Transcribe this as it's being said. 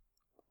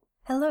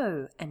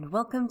Hello, and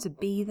welcome to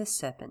Be the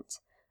Serpent,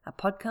 a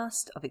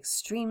podcast of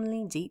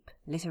extremely deep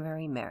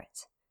literary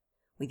merit,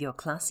 with your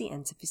classy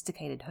and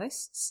sophisticated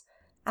hosts,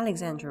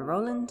 Alexandra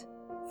Rowland,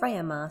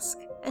 Freya Mask,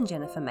 and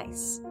Jennifer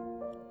Mace.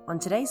 On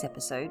today's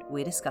episode,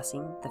 we're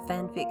discussing the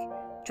fanfic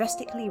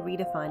Drastically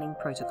Redefining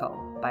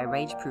Protocol by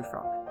Rage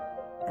Proofrock.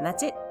 And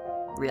that's it.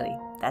 Really,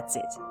 that's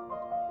it.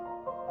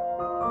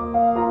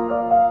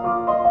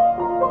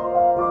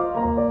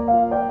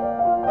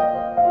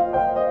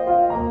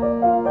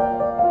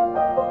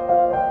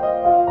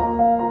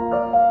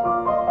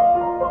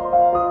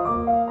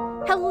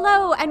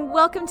 Hello and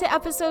welcome to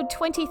episode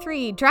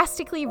 23,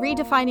 Drastically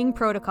Redefining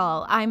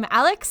Protocol. I'm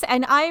Alex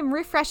and I'm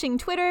refreshing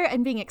Twitter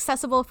and being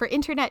accessible for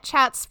internet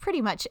chats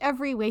pretty much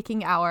every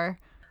waking hour.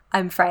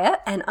 I'm Freya,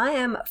 and I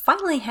am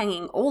finally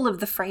hanging all of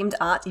the framed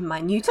art in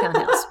my new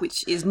townhouse,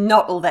 which is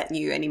not all that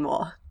new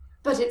anymore.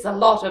 But it's a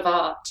lot of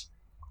art.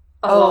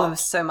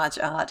 So much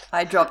art.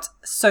 I dropped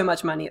so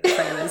much money at the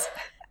framers.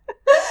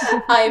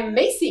 I'm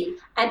Macy,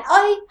 and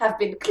I have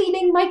been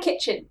cleaning my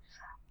kitchen.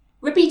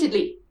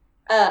 Repeatedly.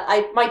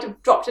 I might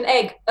have dropped an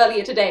egg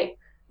earlier today.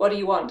 What do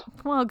you want?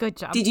 Well, good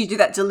job. Did you do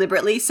that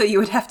deliberately so you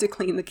would have to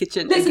clean the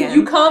kitchen Listen, again?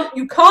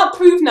 you can't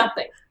prove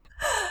nothing.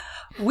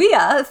 We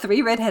are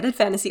three red-headed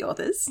fantasy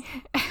authors.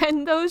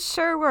 And those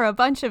sure were a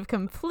bunch of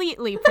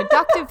completely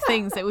productive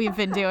things that we've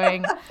been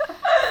doing.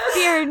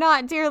 Fear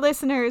not, dear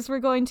listeners, we're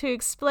going to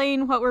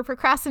explain what we're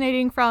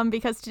procrastinating from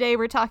because today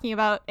we're talking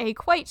about a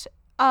quite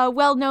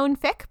well-known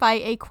fic by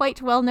a quite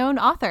well-known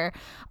author.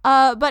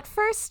 But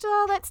first,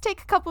 let's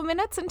take a couple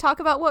minutes and talk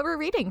about what we're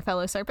reading,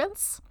 fellow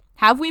serpents.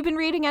 Have we been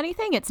reading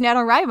anything? It's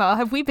NaNoWriMo.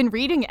 Have we been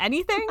reading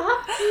anything?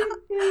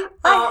 Yeah,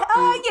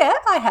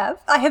 I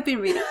have. I have been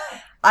reading.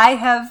 I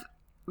have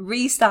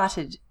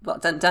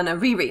done a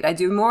reread. I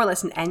do more or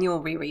less an annual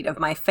reread of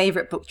my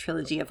favourite book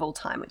trilogy of all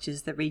time, which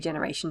is the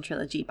Regeneration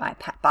Trilogy by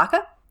Pat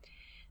Barker,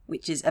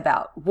 which is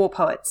about war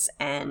poets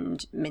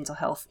and mental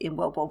health in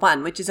World War I,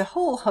 which is a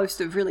whole host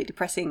of really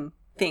depressing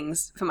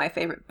things for my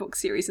favourite book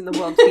series in the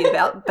world to be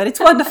about, but it's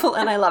wonderful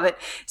and I love it.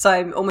 So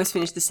I'm almost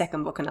finished the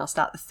second book and I'll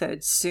start the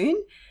third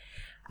soon.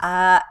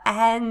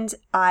 And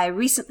I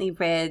recently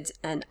read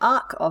an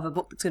arc of a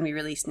book that's going to be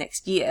released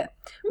next year,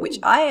 which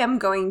I am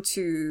going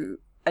to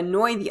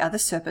annoy the other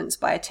serpents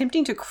by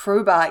attempting to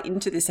crowbar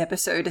into this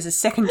episode as a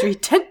secondary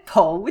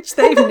tentpole, which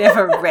they've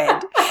never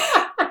read.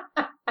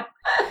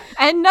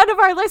 And none of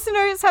our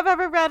listeners have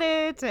ever read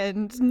it,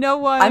 and no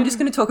one... I'm just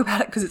going to talk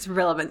about it because it's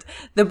relevant.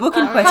 The book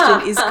in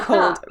question is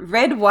called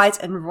Red,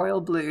 White and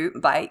Royal Blue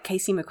by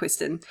Casey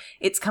McQuiston.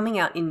 It's coming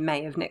out in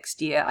May of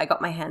next year. I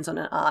got my hands on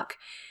an arc.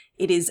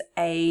 It is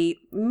a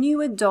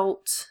new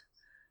adult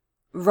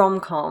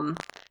rom-com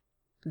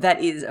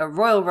that is a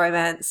royal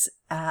romance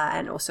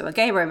and also a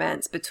gay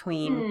romance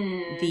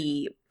between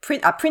the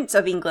Prince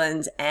of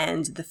England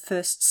and the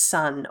first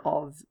son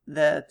of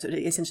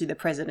essentially the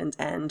president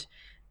and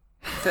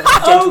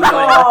first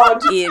gentleman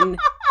in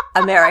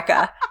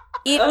America.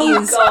 It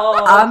is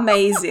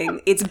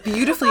amazing. It's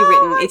beautifully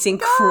written. It's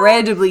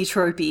incredibly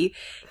tropey.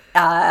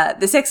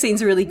 The sex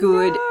scenes are really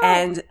good,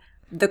 and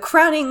the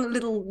crowning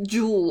little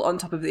jewel on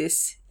top of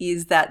this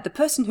is that the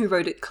person who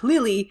wrote it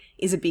clearly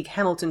is a big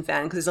Hamilton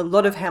fan, because there's a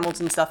lot of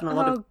Hamilton stuff and a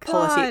lot of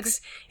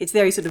politics. It's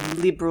very sort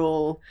of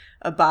liberal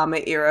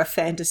Obama-era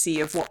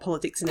fantasy of what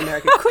politics in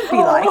America could be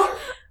like.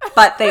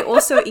 But they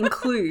also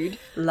include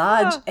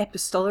large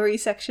epistolary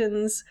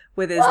sections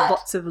where there's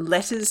lots of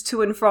letters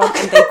to and from,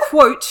 and they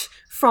quote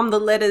from the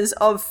letters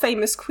of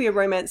famous queer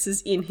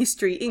romances in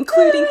history,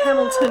 including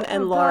Hamilton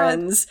and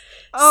Lawrence.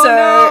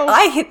 No.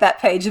 I hit that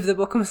page of the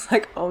book and was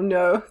like, oh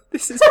no,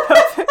 this is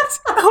perfect.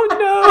 Oh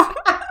no.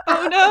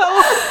 Oh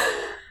no.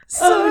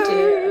 So,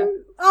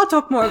 dear. I'll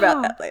talk more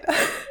about that later.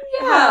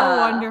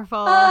 Yeah.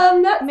 Wonderful.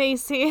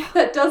 Macy.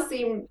 That does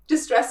seem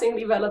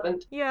distressingly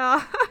relevant.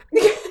 Yeah.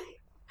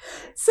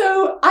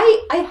 So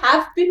I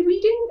have been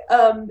reading.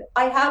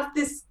 I have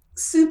this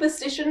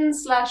superstition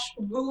 /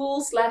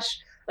 rule /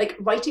 like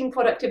writing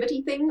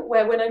productivity thing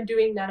where when I'm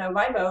doing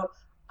NaNoWriMo,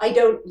 I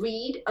don't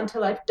read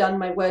until I've done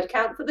my word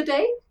count for the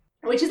day,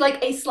 which is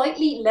like a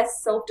slightly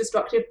less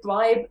self-destructive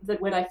bribe than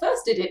when I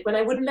first did it, when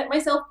I wouldn't let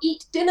myself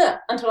eat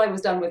dinner until I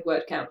was done with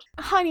word count.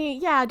 Honey,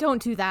 yeah,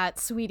 don't do that,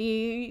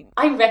 sweetie.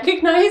 I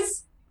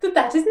recognize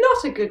that is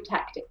not a good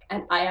tactic,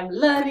 and I am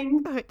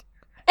learning. Good.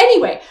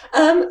 Anyway,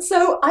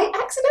 so I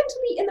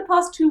accidentally in the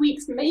past 2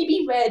 weeks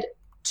maybe read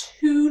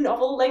 2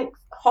 novel-length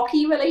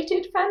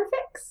hockey-related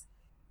fanfics.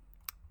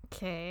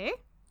 Okay.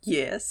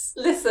 Yes.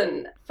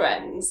 Listen,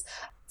 friends.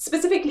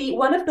 Specifically,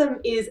 one of them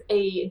is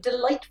a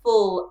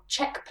delightful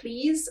Check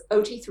Please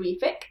OT3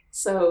 fic.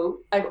 So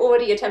I've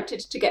already attempted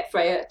to get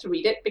Freya to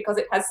read it because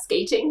it has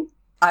skating.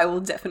 I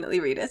will definitely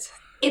read it.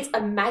 It's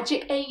a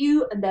magic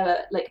AU and there are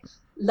like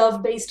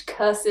love-based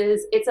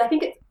curses. I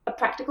think it's a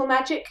Practical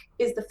Magic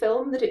is the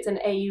film that it's an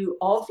AU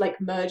of, like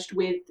merged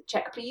with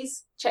Check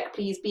Please. Check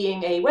Please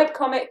being a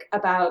webcomic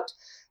about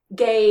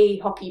gay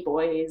hockey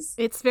boys.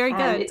 It's very good.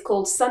 And it's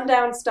called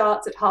Sundown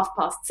Starts at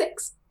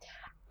 6:30.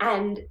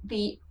 And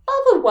the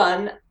other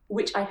one,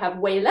 which I have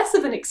way less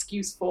of an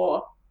excuse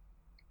for,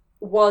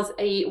 was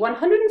a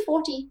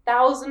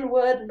 140,000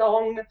 word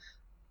long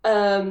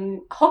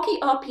hockey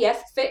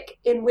RPF fic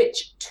in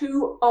which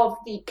two of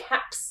the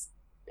Caps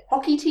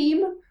hockey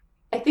team,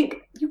 I think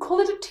you call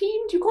it a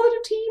team? Do you call it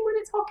a team when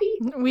it's hockey?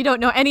 We don't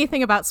know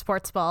anything about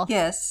sports ball.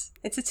 Yes,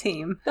 it's a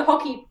team. The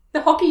hockey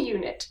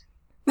unit.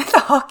 The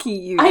hockey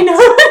unit. I know.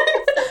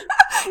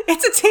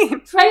 It's a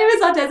team. Freya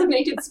is our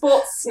designated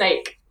sports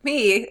snake.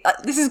 Me,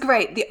 this is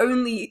great. The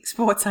only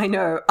sports I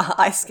know are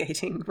ice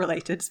skating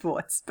related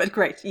sports. But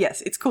great,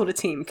 yes, it's called a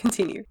team.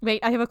 Continue.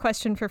 Wait, I have a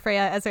question for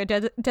Freya as our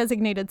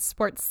designated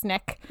sports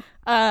snack.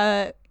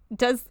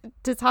 Does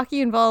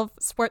hockey involve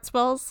sports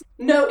balls?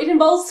 No, it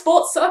involves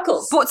sports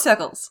circles. Sports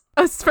circles.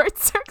 Oh,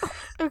 sports circle.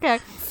 Okay.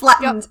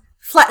 Flattened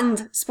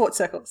sports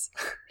circles.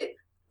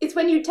 It's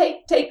when you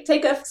take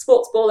a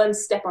sports ball and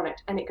step on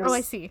it, and it goes. Oh,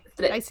 I see.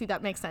 Flip. I see.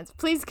 That makes sense.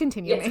 Please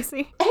continue, Yes.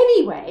 Macy.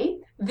 Anyway,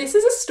 this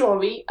is a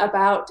story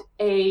about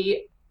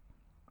a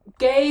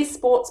gay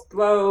sports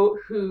bro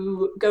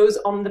who goes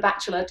on The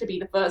Bachelor to be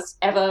the first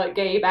ever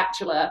gay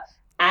bachelor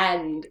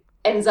and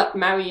ends up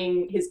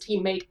marrying his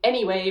teammate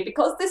anyway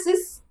because this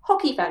is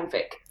hockey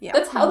fanfic. Yeah.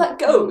 That's how that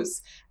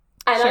goes.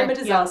 And Sure, I'm a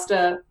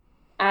disaster.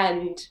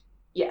 And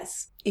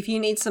yes. If you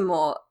need some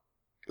more,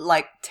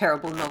 like,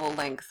 terrible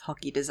novel-length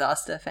hockey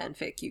disaster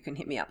fanfic, you can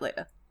hit me up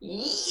later.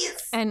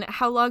 Yes. And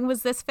how long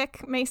was this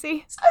fic,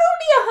 Macy? It's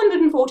only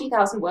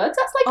 140,000 words.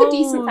 That's like a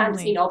decent Only.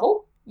 fantasy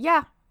novel.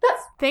 Yeah.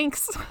 That's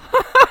Thanks.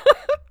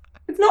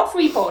 It's not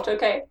Freeport,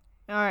 okay?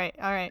 All right.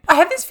 I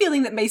have this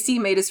feeling that Macy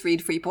made us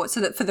read Freeport so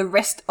that for the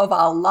rest of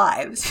our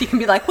lives, she can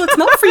be like, well, it's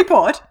not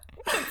Freeport.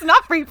 It's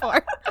not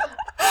Freeport.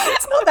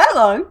 It's not that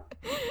long.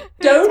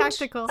 Don't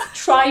Tactical.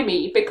 try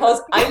me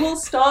because I will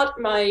start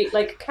my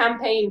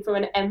campaign for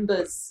an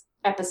Embers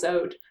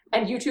episode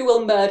and you two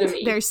will murder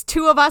me. There's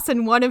two of us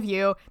and one of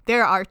you.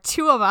 There are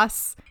two of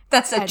us.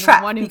 That's a And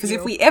trap, one of because you.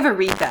 if we ever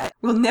read that,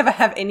 we'll never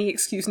have any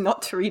excuse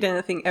not to read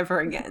anything ever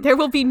again. There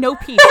will be no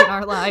peace in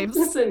our lives.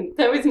 Listen,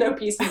 there is no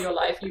peace in your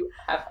life. You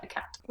have a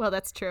cat. Well,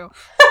 that's true.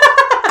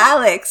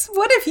 Alex,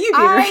 what have you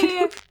been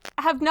reading?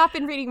 I have not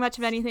been reading much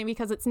of anything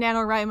because it's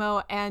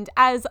NaNoWriMo, and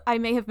as I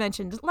may have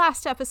mentioned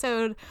last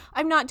episode,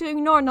 I'm not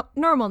doing normal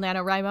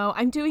NaNoWriMo,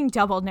 I'm doing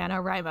double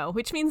NaNoWriMo,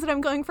 which means that I'm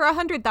going for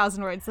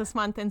 100,000 words this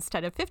month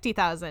instead of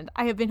 50,000.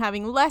 I have been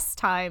having less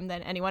time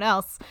than anyone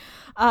else.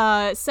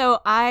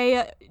 So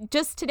I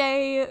just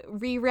today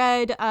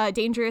reread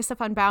Dangerous If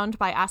Unbound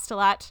by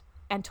Astolat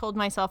and told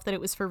myself that it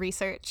was for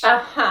research.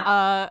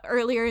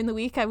 Earlier in the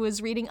week, I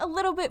was reading a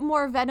little bit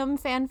more Venom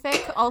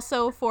fanfic,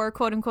 also for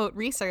quote-unquote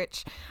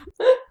research.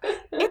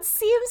 It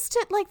seems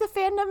to, the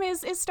fandom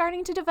is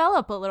starting to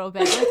develop a little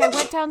bit. I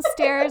went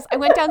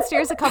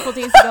downstairs a couple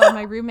days ago, and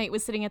my roommate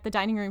was sitting at the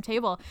dining room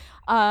table,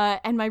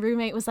 and my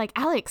roommate was like,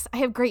 Alex, I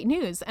have great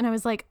news. And I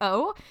was like,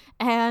 oh?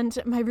 And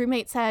my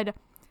roommate said,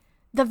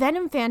 the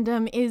Venom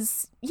fandom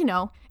is,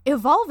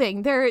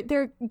 evolving.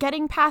 They're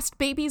getting past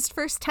baby's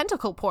first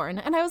tentacle porn.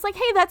 And I was like,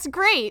 hey, that's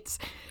great.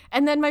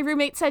 And then my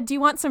roommate said, do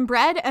you want some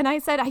bread? And I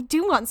said, I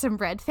do want some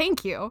bread.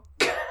 Thank you.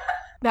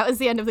 That was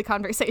the end of the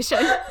conversation.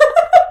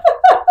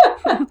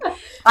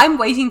 I'm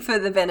waiting for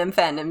the Venom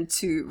fandom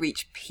to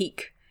reach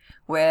peak,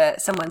 where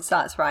someone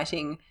starts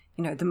writing,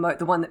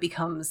 the one that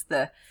becomes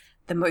the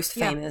most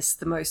famous,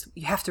 the most,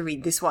 you have to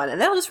read this one,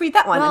 and then I'll just read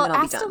that one, and then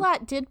I'll be done.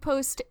 Astolat did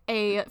post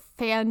a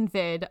fan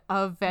vid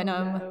of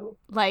Venom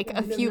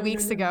a few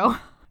weeks ago.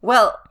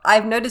 Well,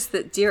 I've noticed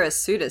that Dira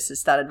Sudis has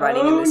started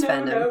writing in this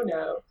fandom,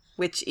 No.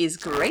 which is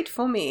great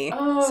for me.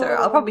 Oh. So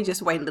I'll probably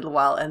just wait a little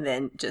while and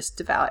then just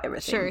devour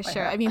everything. Sure. by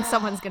her. I mean,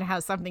 someone's going to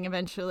have something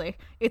eventually.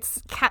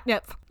 It's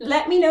catnip.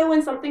 Let me know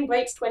when something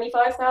breaks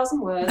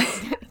 25,000 words.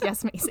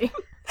 Yes, Macy.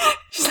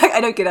 She's like,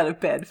 I don't get out of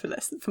bed for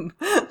less than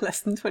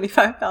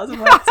 25,000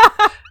 words.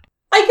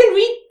 I can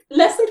read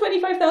less than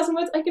 25,000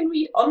 words. I can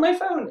read on my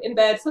phone in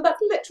bed, so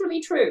that's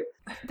literally true.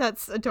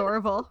 That's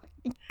adorable.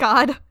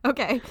 God.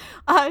 Okay.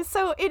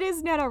 So it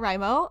is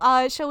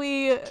NaNoWriMo. Shall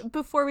we,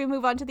 before we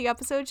move on to the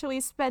episode, shall we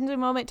spend a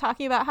moment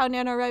talking about how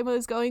NaNoWriMo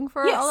is going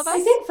for all of us? I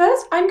think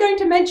first I'm going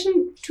to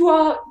mention to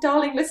our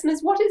darling listeners,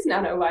 what is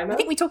NaNoWriMo? I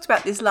think we talked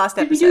about this last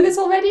Did episode. we do this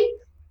already?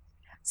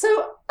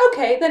 So,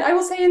 okay, then I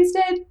will say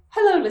instead,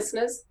 hello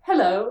listeners,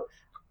 hello.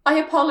 I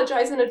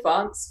apologize in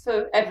advance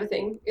for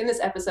everything in this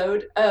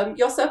episode.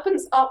 Your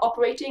serpents are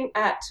operating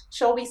at,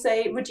 shall we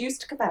say,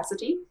 reduced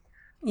capacity.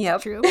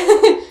 Yep. True.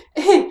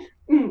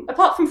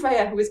 Apart from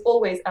Freya, who is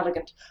always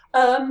elegant.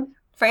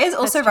 Freya's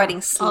also true. writing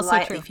Also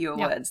slightly true. fewer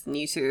Yep. words than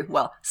you two.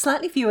 Well,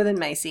 slightly fewer than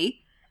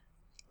Macy.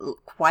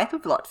 Quite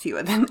a lot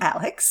fewer than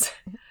Alex.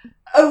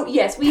 Oh,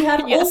 yes, we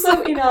have Yes.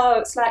 also in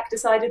our Slack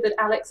decided that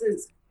Alex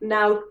is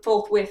now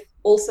forthwith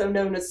also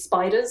known as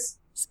Spiders.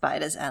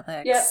 Spiders,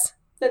 Alex. Yep.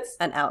 That's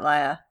An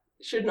outlier.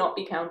 should not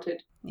be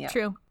counted. Yeah.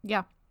 True.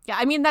 Yeah. Yeah.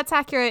 I mean, that's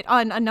accurate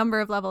on a number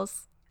of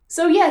levels.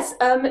 So yes,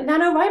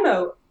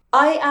 NaNoWriMo.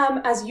 I am,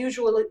 as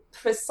usual,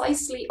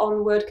 precisely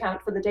on word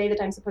count for the day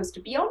that I'm supposed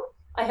to be on.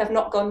 I have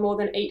not gone more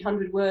than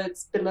 800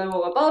 words below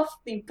or above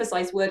the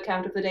precise word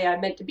count of the day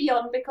I'm meant to be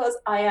on because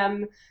I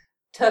am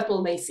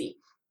Turtle Macy.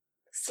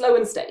 slow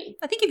and steady.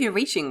 I think if you're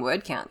reaching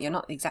word count, you're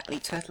not exactly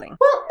turtling.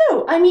 Well,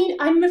 no, I mean,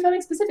 I'm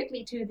referring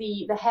specifically to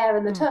the hare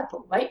and the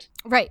turtle, right?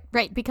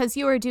 Right, because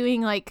you are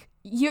doing like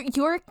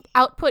your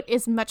output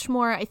is much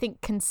more, I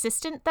think,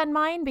 consistent than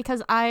mine,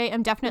 because I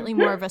am definitely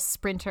more of a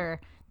sprinter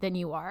than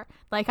you are.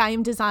 Like, I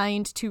am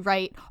designed to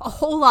write a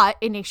whole lot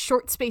in a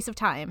short space of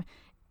time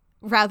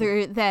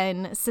rather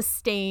than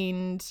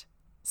sustained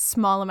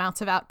small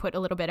amounts of output a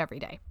little bit every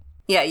day.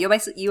 Yeah,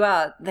 you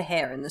are the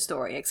hare in the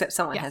story, except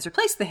someone has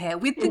replaced the hare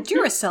with the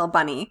Duracell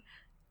bunny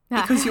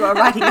because you are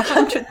writing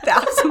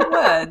 100,000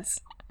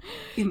 words.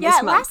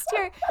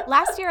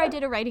 Last year I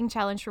did a writing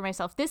challenge for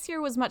myself. This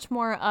year was much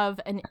more of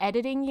an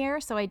editing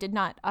year, so I did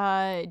not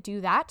do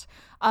that.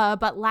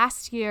 But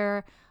last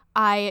year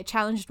I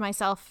challenged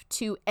myself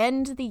to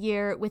end the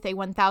year with a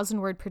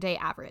 1,000 word per day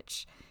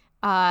average.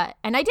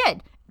 And I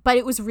did, but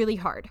it was really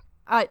hard.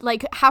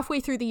 Like halfway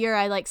through the year,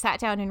 I like sat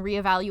down and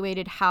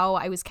reevaluated how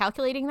I was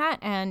calculating that,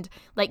 and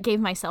like gave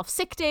myself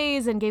sick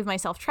days and gave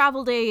myself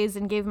travel days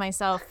and gave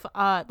myself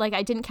like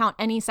I didn't count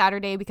any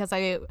Saturday because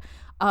I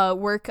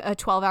work a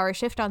 12-hour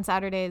shift on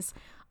Saturdays,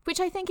 which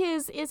I think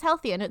is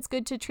healthy, and it's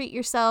good to treat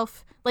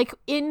yourself like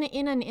in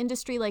an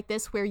industry like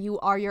this where you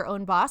are your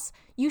own boss.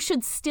 You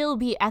should still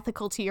be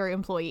ethical to your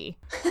employee.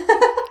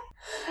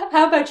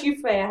 How about you,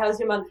 Freya? How's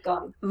your month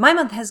gone? My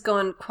month has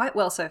gone quite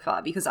well so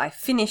far because I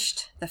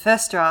finished the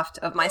first draft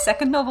of my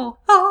second novel.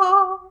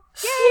 Oh!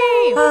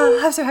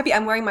 Yay! I'm so happy.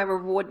 I'm wearing my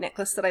reward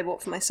necklace that I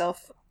bought for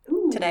myself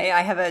today.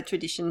 I have a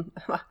tradition,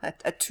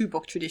 a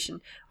 2-book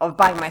tradition, of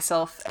buying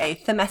myself a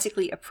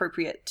thematically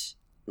appropriate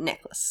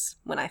necklace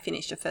when I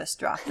finish a first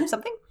draft of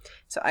something.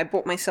 So I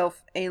bought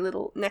myself a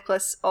little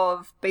necklace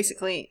of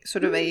basically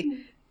sort of a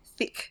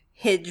thick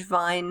hedge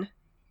vine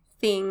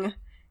thing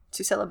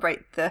to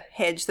celebrate the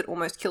hedge that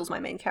almost kills my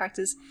main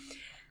characters.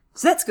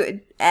 So that's good.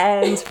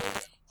 And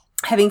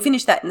having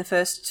finished that in the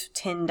first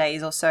 10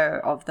 days or so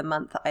of the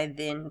month, I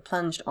then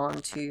plunged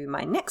on to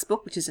my next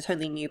book, which is a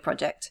totally new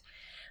project.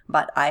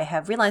 But I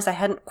have realized I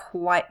hadn't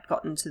quite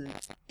gotten to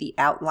the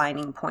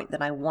outlining point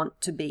that I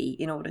want to be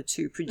in order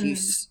to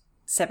produce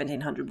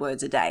 1,700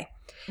 words a day.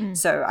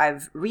 So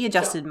I've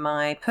readjusted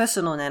my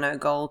personal nano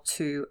goal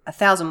to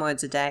 1,000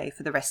 words a day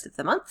for the rest of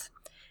the month.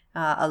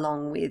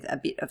 Along with a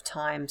bit of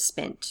time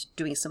spent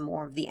doing some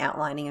more of the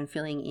outlining and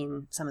filling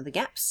in some of the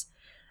gaps.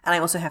 And I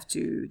also have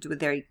to do a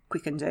very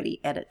quick and dirty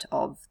edit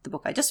of the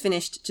book I just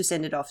finished to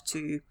send it off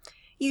to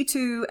you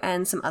two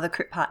and some other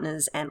crypt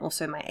partners and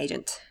also my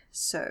agent.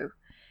 So,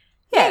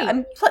 yeah,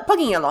 I'm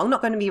plugging along.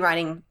 Not going to be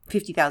writing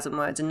 50,000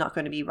 words and not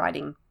going to be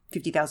writing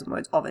 50,000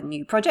 words of a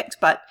new project,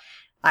 but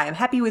I am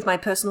happy with my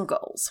personal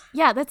goals.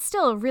 Yeah, that's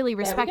still a really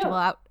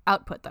respectable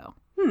output, though.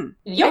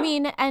 Yep. I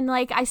mean, and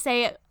like I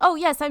say, oh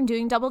yes, I'm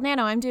doing double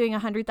nano. I'm doing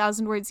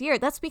 100,000 words a year.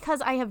 That's because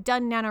I have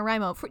done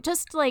NaNoWriMo.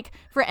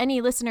 For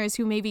any listeners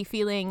who may be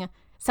feeling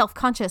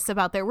self-conscious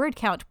about their word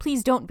count,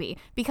 please don't be,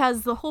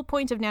 because the whole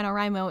point of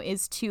NaNoWriMo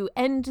is to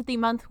end the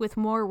month with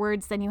more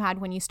words than you had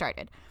when you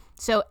started.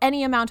 So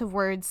any amount of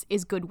words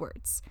is good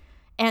words.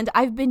 And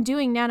I've been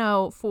doing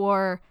nano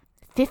for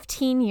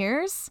 15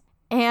 years,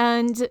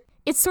 and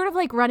it's sort of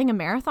like running a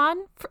marathon,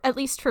 at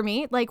least for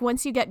me. Like,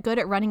 once you get good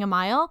at running a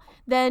mile,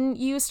 then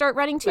you start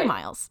running 2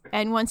 miles.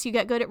 And once you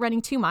get good at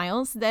running 2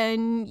 miles,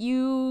 then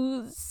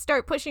you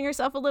start pushing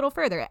yourself a little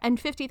further. And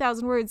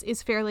 50,000 words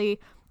is fairly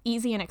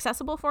easy and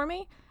accessible for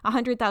me.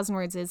 100,000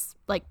 words is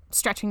like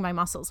stretching my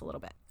muscles a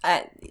little bit.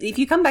 If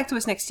you come back to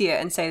us next year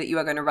and say that you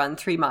are going to run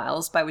 3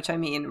 miles, by which I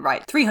mean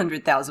write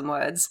 300,000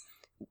 words,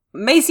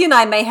 Macy and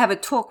I may have a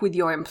talk with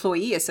your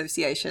employee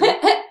association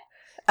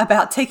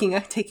about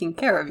taking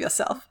care of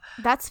yourself.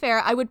 That's fair.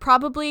 I would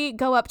probably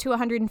go up to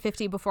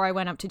 150 before I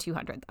went up to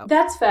 200, though.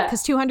 That's fair.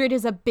 Because 200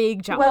 is a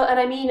big jump. Well, and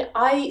I mean,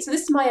 so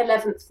this is my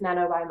 11th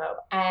NaNoWriMo,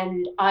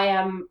 and I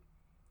am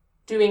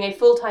doing a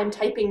full-time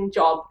typing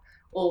job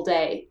all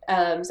day.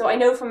 So I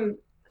know from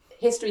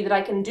history that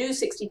I can do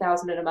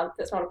 60,000 in a month.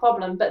 That's not a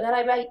problem. But then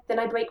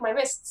I break my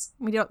wrists.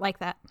 We don't like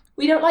that.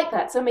 We don't like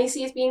that. So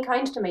Macy is being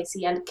kind to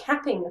Macy and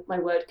capping my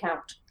word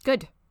count.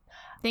 Good.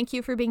 Thank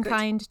you for being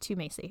kind to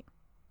Macy.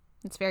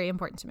 It's very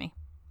important to me.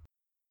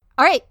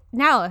 All right,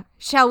 now,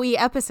 shall we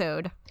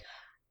episode?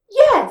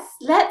 Yes,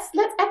 let's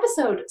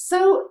episode.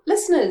 So,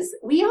 listeners,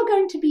 we are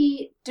going to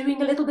be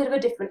doing a little bit of a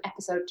different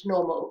episode to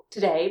normal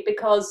today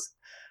because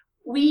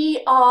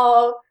we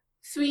are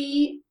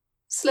 3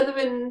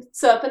 Slytherin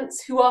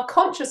serpents who are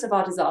conscious of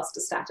our disaster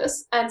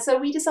status, and so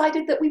we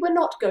decided that we were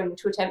not going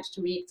to attempt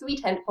to read 3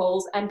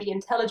 tentpoles and be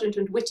intelligent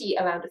and witty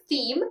around a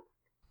theme.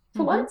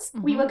 For once,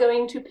 we were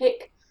going to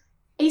pick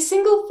a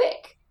single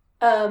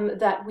fic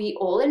that we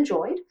all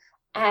enjoyed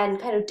and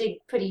kind of dig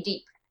pretty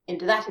deep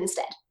into that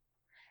instead.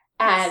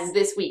 And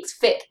this week's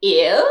fic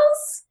is...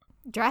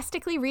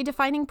 Drastically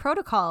Redefining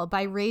Protocol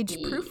by Rage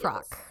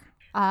Proofrock.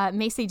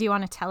 Macy, do you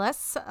want to tell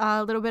us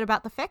a little bit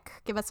about the fic?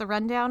 Give us a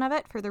rundown of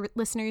it for the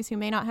listeners who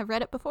may not have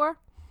read it before.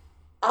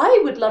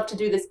 I would love to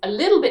do this a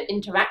little bit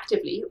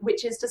interactively,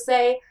 which is to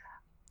say...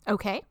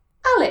 Okay.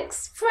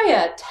 Alex,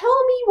 Freya,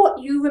 tell me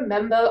what you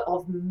remember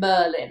of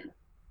Merlin.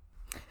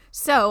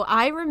 So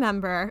I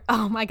remember,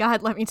 oh my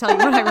God, let me tell you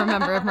what I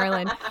remember of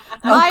Merlin.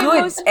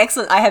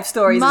 Excellent. I have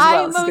stories as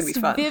well. This is going to be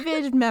fun. My most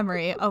vivid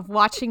memory of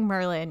watching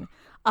Merlin.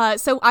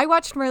 So I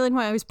watched Merlin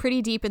when I was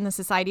pretty deep in the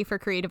Society for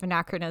Creative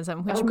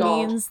Anachronism, which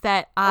means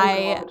that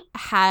I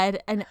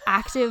had an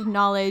active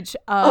knowledge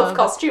of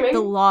costuming, the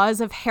laws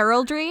of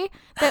heraldry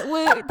that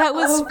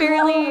was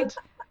fairly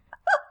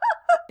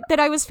that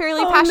I was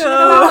fairly passionate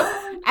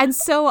about. And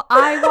so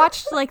I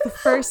watched like the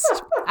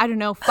first,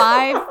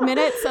 5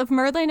 minutes of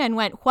Merlin and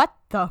went, what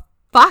the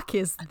fuck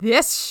is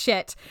this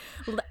shit?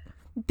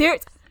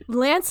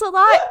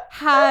 Lancelot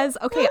has,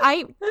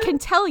 I can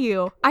tell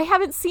you, I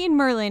haven't seen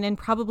Merlin in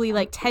probably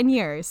like 10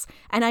 years,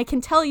 and I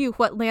can tell you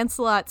what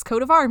Lancelot's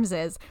coat of arms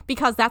is,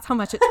 because that's how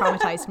much it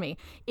traumatized me.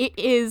 It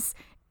is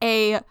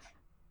a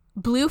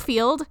blue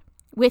field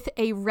with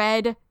a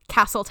red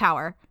castle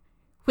tower,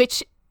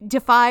 which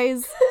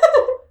defies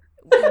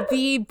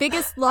the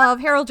biggest law of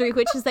heraldry,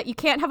 which is that you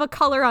can't have a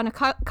color on a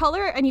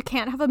color and you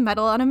can't have a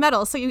metal on a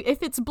metal. So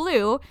if it's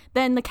blue,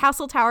 then the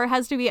castle tower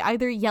has to be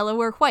either yellow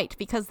or white,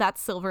 because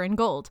that's silver and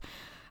gold.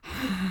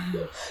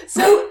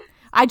 So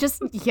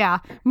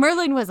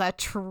Merlin was a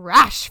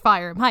trash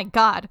fire. My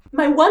God.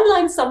 My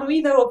one-line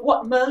summary, though, of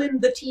what Merlin,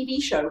 the TV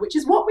show, which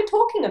is what we're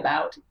talking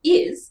about,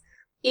 is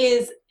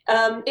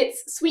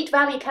it's Sweet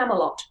Valley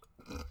Camelot.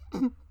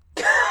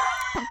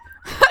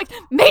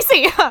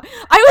 Macy, I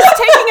was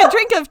taking a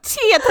drink of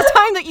tea at the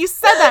time that you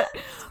said that.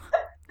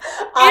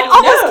 I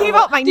almost came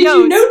out my nose. Did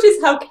you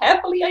notice how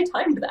carefully I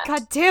timed that?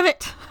 God damn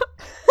it.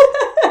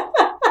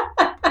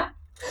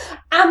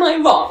 Am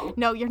I wrong?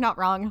 No, you're not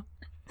wrong.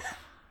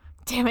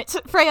 Damn it.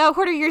 Freya,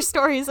 what are your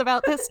stories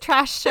about this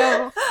trash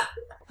show?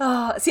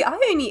 See, I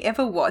only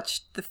ever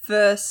watched the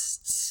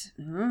first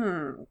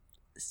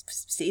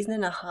season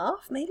and a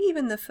half, maybe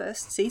even the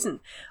first season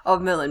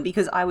of Merlin,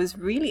 because I was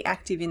really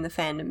active in the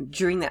fandom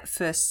during that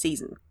first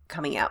season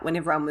coming out, when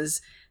everyone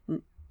was,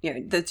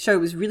 the show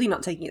was really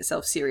not taking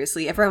itself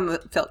seriously. Everyone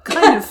felt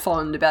kind of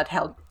fond about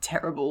how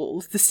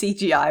terrible the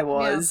CGI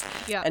was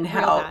and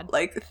how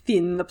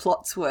thin the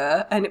plots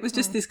were, and it was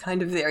just this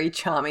kind of very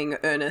charming,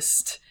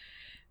 earnest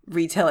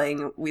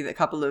retelling with a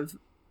couple of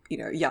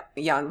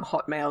young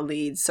hot male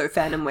leads. So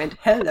fandom went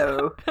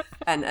hello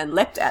and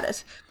leapt at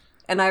it.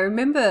 And I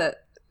remember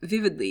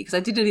vividly, because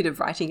I did a bit of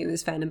writing in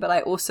this fandom, but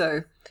I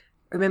also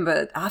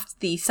remember after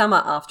the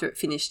summer after it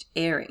finished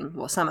airing,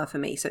 well, summer for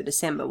me, so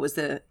December was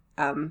the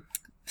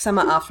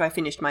summer after I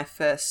finished my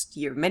first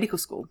year of medical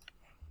school,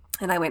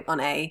 and I went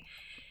on a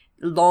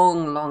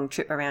long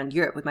trip around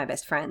Europe with my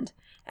best friend.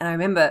 And I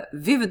remember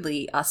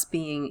vividly us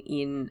being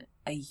in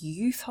a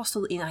youth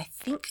hostel in, I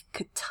think,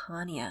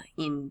 Catania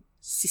in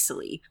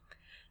Sicily.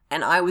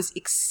 And I was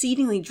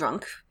exceedingly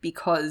drunk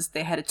because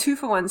they had a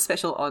 2-for-1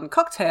 special on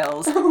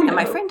cocktails, and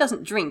my friend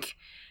doesn't drink.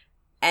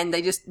 And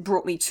they just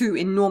brought me 2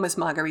 enormous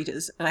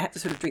margaritas, and I had to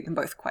sort of drink them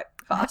both quite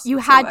fast. You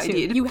had to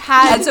drink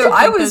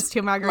those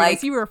 2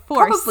 margaritas. You were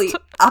forced. Probably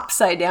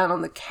upside down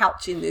on the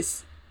couch in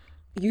this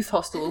youth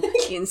hostel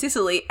in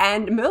Sicily,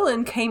 and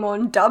Merlin came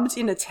on dubbed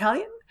in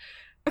Italian.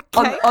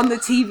 On the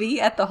TV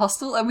at the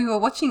hostel, and we were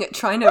watching it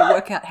trying to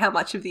work out how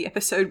much of the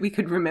episode we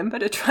could remember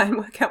to try and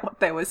work out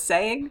what they were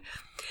saying.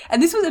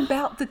 And this was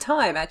about the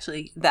time,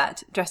 actually,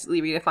 that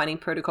Drastically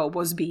Redefining Protocol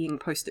was being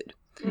posted.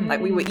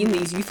 Like, we were in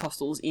these youth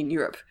hostels in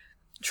Europe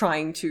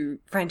trying to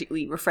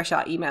frantically refresh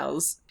our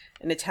emails,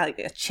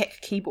 a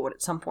Czech keyboard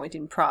at some point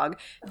in Prague,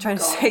 trying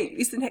to say,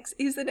 is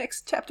the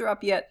next chapter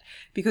up yet?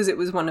 Because it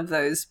was one of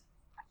those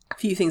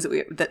few things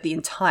that the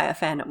entire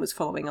fandom was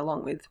following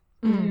along with.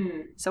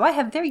 So I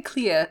have very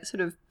clear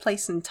sort of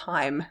place and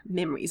time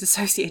memories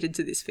associated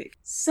to this fic.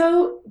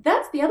 So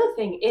that's the other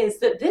thing, is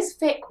that this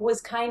fic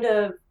was kind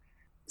of,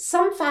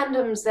 some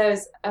fandoms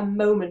there's a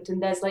moment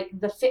and there's like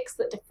the fics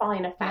that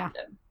define a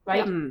fandom,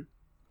 right?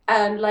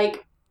 And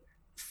like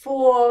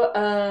for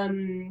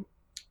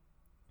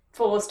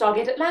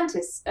Stargate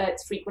Atlantis,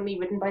 it's frequently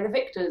written by the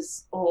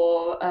Victors,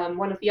 or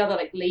one of the other,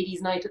 like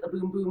Ladies' Night at the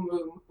Boom Boom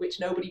Room, which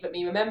nobody but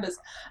me remembers.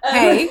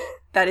 Hey,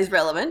 that is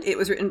relevant. It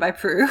was written by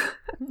Prue.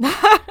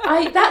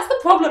 That's the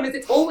problem, is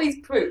it's always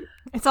Prue.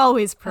 It's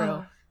always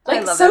Prue.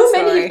 Like, so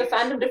many of the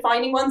fandom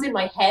defining ones in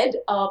my head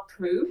are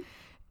Prue.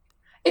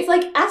 It's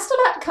like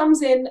Astolat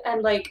comes in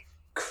and like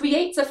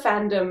creates a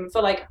fandom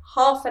for like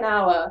half an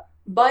hour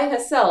by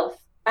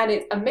herself, and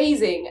it's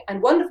amazing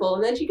and wonderful,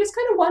 and then she just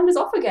kind of wanders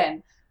off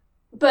again.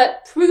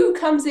 But Prue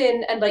comes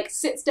in and like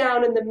sits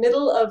down in the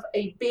middle of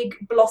a big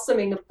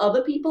blossoming of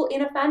other people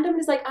in a fandom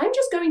and is like, I'm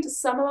just going to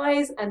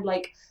summarize and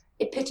like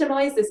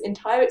epitomize this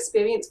entire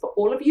experience for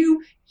all of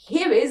you.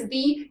 Here is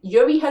the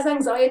Yuri has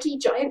anxiety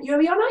giant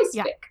Yuri on Ice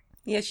fic.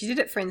 Yeah, she did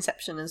it for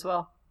Inception as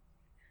well.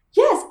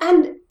 Yes,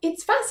 and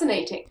it's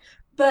fascinating.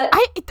 But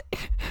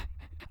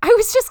I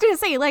was just going to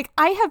say, like,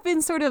 I have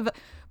been sort of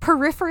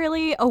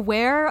peripherally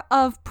aware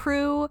of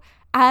Prue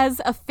as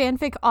a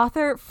fanfic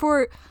author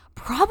for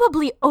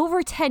probably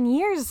over 10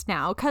 years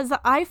now, because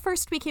I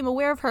first became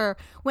aware of her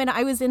when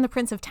I was in the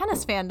Prince of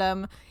Tennis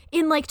fandom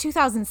in like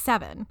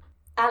 2007.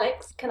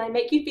 Alex, can I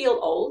make you feel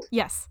old?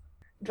 Yes.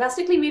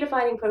 Drastically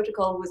Redefining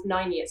Protocol was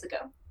 9 years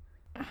ago.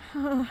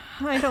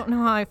 I don't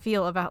know how I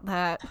feel about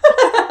that.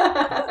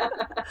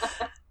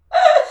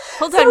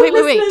 Hold So on, wait.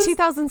 listeners-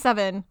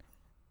 2007.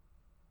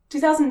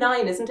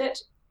 2009, isn't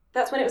it?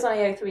 That's when it was on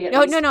AO3 at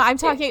No, least. no. I'm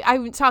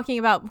talking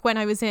about when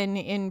I was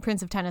in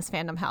Prince of Tennis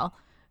fandom hell,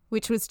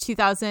 which was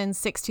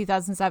 2006,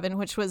 2007,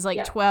 which was like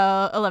Yeah.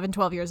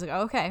 12 years ago.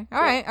 Okay.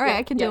 All right. yeah,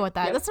 I can deal with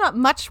that. yeah. That's not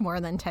much more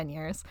than 10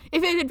 years.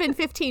 If it had been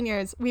 15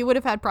 years, we would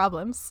have had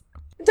problems.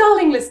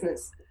 Darling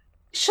listeners,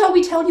 shall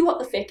we tell you what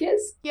the fic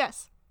is?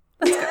 Yes.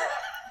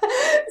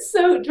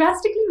 So,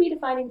 Drastically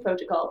Redefining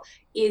Protocol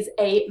is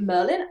a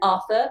Merlin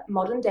Arthur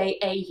modern day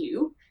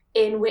AU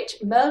in which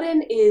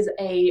Merlin is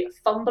a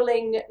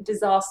fumbling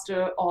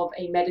disaster of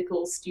a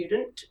medical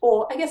student,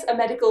 or I guess a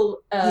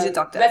medical He's a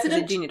doctor.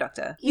 resident. He's a junior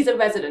doctor. He's a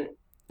resident,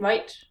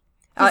 right?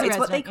 He's a It's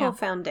what they resident, call yeah.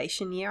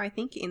 foundation year, I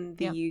think, in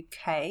the Yeah.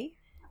 UK.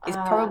 It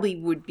Ah. probably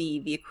would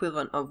be the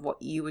equivalent of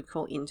what you would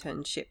call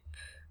internship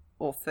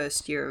or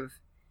first year of...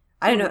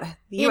 I don't know.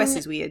 The US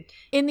is weird.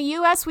 In the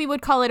US, we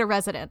would call it a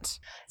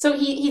resident. So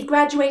he's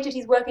graduated,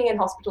 he's working in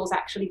hospitals,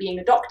 actually being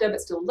a doctor,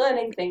 but still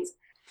learning things.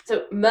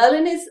 So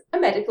Merlin is a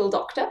medical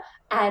doctor,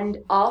 and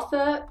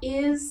Arthur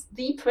is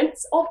the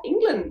Prince of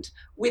England,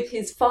 with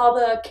his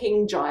father,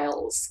 King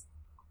Giles.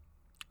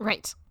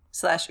 Right.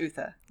 /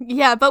 Uther.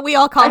 Yeah, but we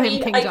all call I him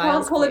mean, King I Giles.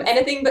 can't call him please.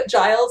 anything but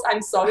Giles.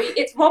 I'm sorry.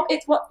 It's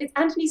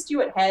Anthony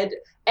Stewart Head.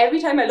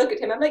 Every time I look at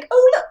him, I'm like,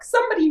 oh look,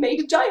 somebody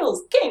made a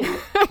Giles king.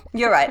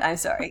 You're right, I'm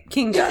sorry.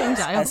 King Giles,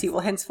 Giles. as he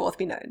will henceforth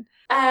be known.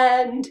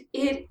 And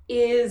it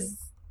is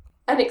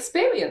an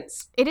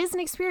experience. It is an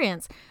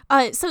experience.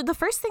 So the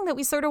first thing that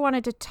we sort of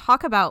wanted to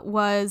talk about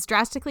was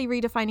drastically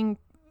redefining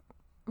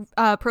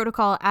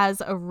Protocol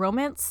as a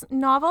romance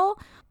novel.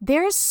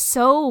 There's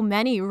so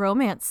many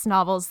romance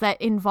novels that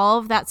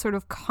involve that sort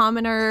of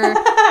commoner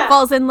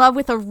falls in love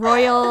with a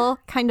royal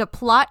kind of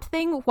plot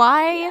thing.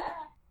 Why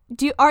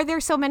are there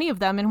so many of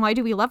them, and why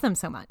do we love them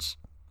so much?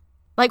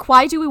 Like,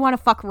 why do we want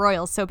to fuck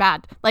royals so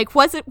bad? Like,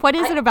 what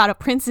is it about a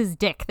prince's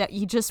dick that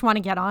you just want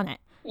to get on it?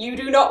 You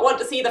do not want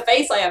to see the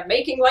face I am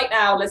making right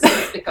now,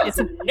 listeners, because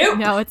nope.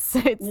 No, it's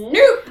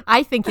Nope.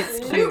 I think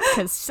it's cute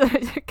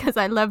because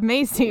I love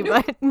Macy,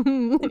 Nope. but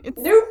it's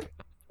Nope.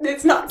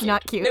 It's not cute.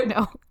 not cute.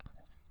 Nope.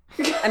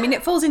 No. I mean,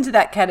 it falls into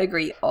that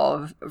category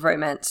of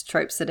romance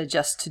tropes that are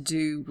just to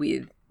do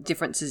with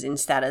differences in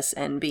status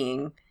and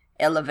being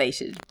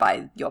elevated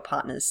by your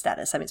partner's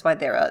status. I mean, it's why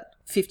there are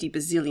 50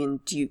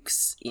 bazillion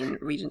dukes in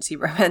Regency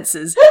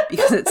romances,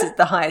 because it's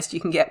the highest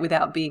you can get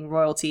without being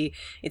royalty.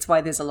 It's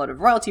why there's a lot of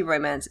royalty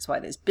romance. It's why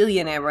there's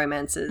billionaire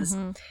romances.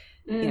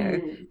 Mm-hmm. You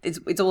know,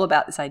 it's all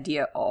about this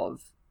idea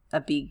of a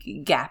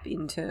big gap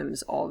in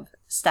terms of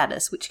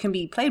status, which can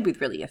be played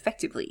with really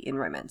effectively in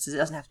romances. It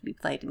doesn't have to be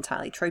played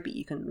entirely tropey.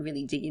 You can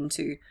really dig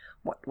into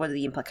what are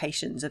the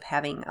implications of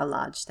having a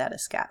large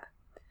status gap.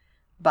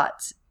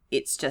 But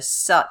it's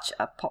just such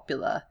a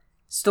popular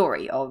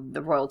story of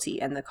the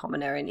royalty and the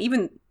commoner, and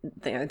even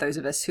those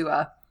of us who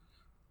are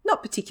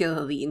not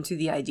particularly into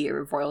the idea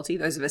of royalty,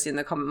 those of us in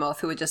the Commonwealth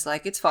who are just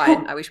like, it's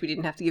fine, I wish we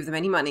didn't have to give them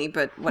any money,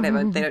 but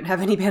whatever, they don't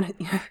have any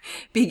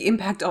big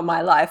impact on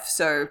my life,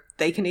 so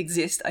they can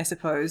exist, I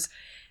suppose.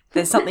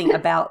 There's something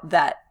about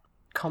that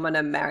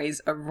commoner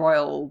marries a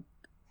royal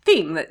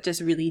thing that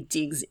just really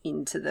digs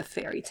into the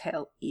fairy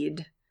tale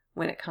id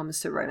when it comes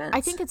to romance.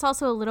 I think it's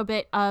also a little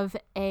bit of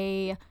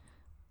a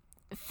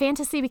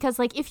fantasy because,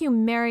 like, if you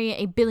marry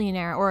a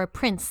billionaire or a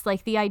prince,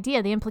 like, the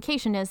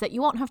implication is that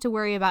you won't have to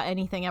worry about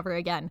anything ever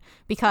again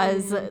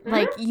because,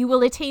 like, you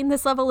will attain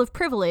this level of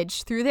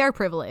privilege through their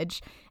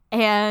privilege.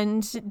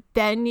 And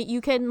then you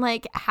can,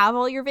 like, have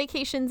all your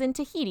vacations in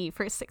Tahiti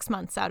for 6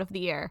 months out of the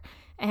year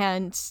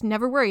and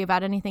never worry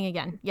about anything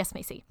again. Yes,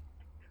 Macy.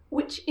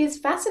 Which is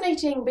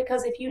fascinating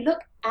because if you look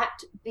at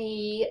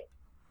the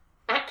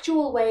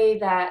actual way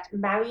that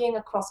marrying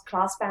across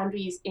class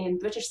boundaries in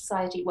British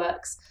society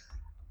works,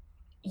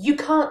 you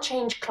can't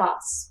change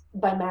class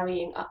by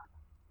marrying up.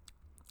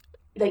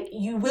 Like,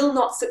 you will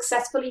not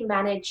successfully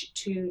manage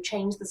to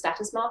change the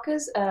status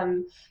markers.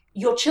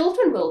 Your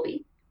children will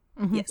be.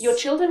 Mm-hmm. Yes. Your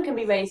children can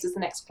be raised as the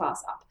next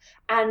class up.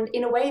 And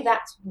in a way,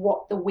 that's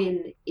what the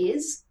win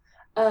is.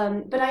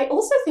 But I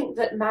also think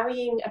that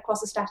marrying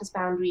across a status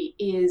boundary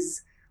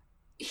is...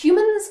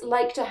 Humans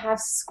like to have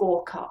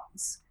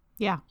scorecards.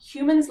 Yeah.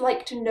 Humans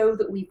like to know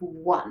that we've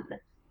won,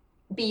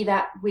 be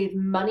that with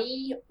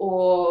money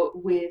or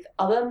with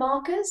other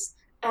markers.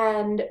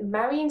 And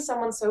marrying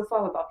someone so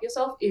far above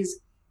yourself is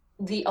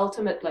the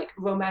ultimate, like,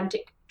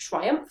 romantic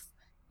triumph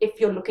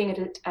if you're looking at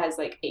it as,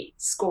 like, a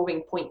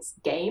scoring points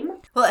game.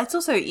 Well, it's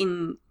also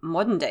in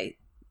modern day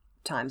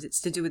times,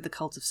 it's to do with the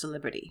cult of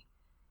celebrity.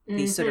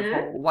 These sort of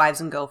whole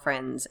wives and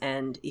girlfriends,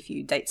 and if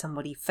you date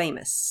somebody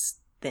famous,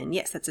 then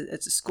yes, it's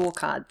a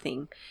scorecard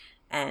thing.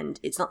 And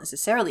it's not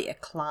necessarily a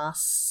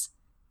class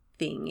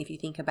thing if you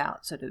think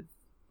about sort of,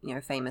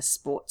 famous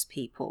sports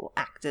people,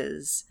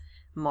 actors,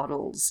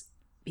 models,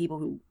 people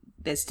who,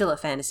 there's still a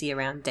fantasy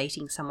around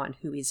dating someone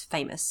who is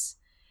famous.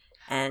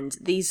 And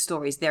these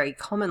stories very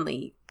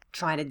commonly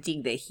trying to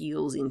dig their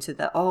heels into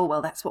the, oh,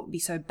 well, that's what would be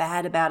so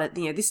bad about it.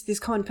 You know, this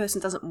common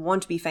person doesn't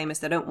want to be famous.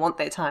 They don't want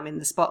their time in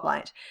the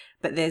spotlight.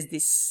 But there's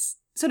this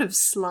sort of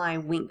sly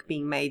wink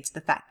being made to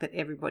the fact that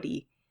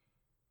everybody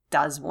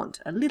does want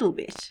a little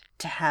bit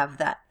to have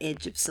that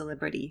edge of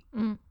celebrity.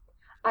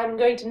 I'm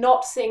going to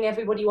not sing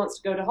Everybody Wants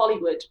to Go to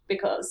Hollywood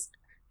because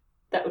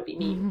that would be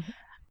mean.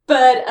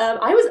 But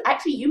I was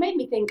actually, you made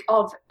me think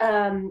of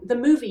the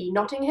movie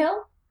Notting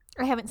Hill.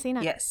 I haven't seen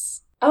it.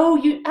 Yes. Oh,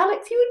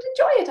 Alex, you would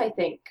enjoy it, I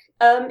think.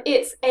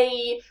 It's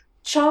a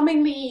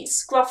charmingly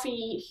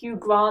scruffy Hugh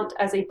Grant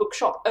as a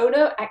bookshop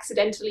owner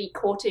accidentally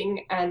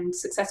courting and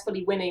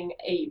successfully winning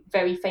a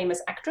very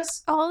famous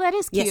actress. Oh, that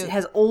is cute. Yes, it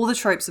has all the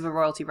tropes of a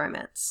royalty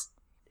romance.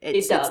 It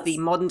does. It's the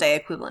modern day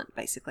equivalent,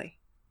 basically.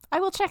 I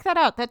will check that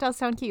out. That does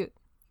sound cute.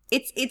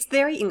 It's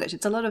very English.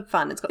 It's a lot of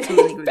fun. It's got some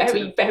really good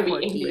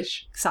very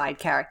English side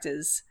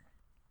characters.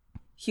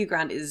 Hugh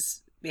Grant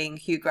is being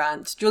Hugh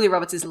Grant. Julia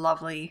Roberts is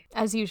lovely,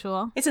 as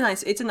usual. It's a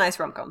nice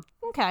rom-com.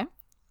 Okay.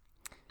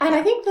 And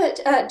I think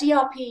that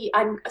DRP,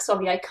 I'm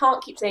sorry, I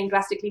can't keep saying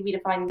drastically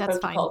redefining the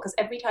protocol because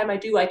every time I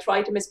do, I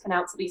try to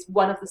mispronounce at least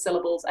one of the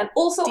syllables. And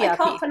also, DRP. I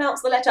can't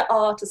pronounce the letter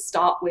R to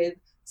start with.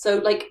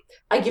 So,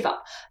 I give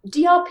up.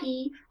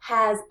 DRP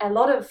has a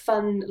lot of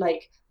fun,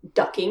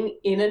 ducking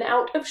in and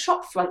out of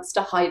shop fronts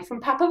to hide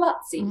from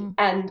paparazzi. Mm-hmm.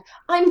 And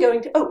I'm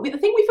going to... Oh, the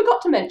thing we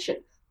forgot to mention.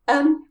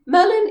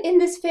 Merlin in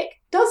this fic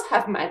does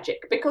have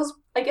magic because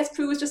I guess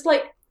Prue was just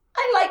I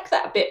like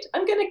that bit.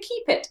 I'm going to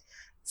keep it.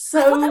 So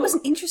I thought that was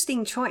an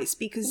interesting choice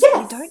because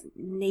you don't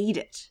need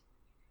it.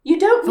 You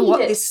don't need it. For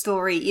what this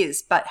story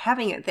is, but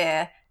having it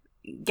there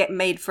get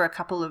made for a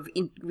couple of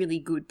really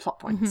good plot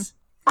points.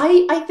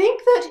 Mm-hmm. I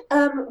think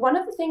that one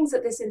of the things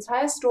that this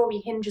entire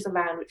story hinges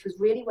around, which was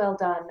really well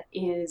done,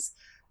 is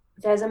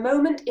there's a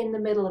moment in the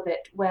middle of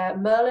it where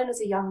Merlin, as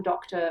a young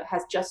doctor,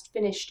 has just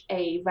finished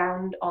a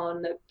round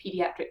on the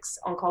pediatrics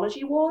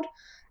oncology ward,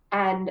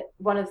 and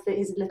one of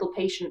his little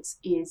patients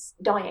is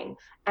dying,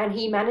 and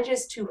he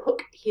manages to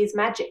hook his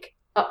magic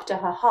up to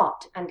her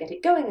heart and get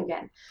it going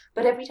again.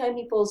 But every time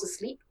he falls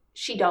asleep,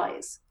 she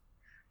dies.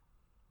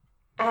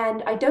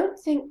 And I don't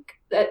think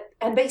that...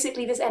 And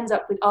basically this ends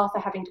up with Arthur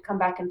having to come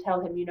back and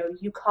tell him,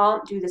 you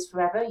can't do this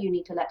forever, you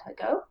need to let her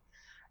go.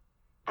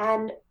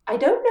 And I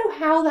don't know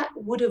how that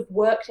would have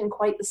worked in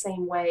quite the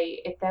same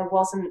way if there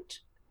wasn't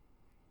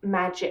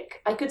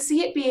magic. I could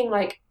see it being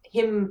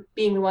him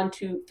being the one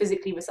to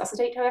physically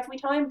resuscitate her every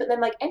time, but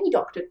then any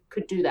doctor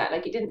could do that.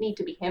 It didn't need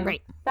to be him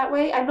that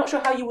way. I'm not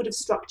sure how you would have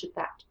structured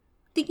that.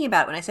 Thinking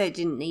about it, when I say it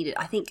didn't need it,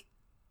 I think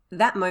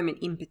that moment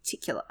in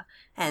particular,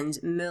 and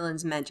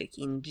Merlin's magic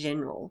in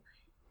general,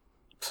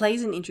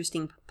 plays an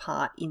interesting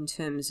part in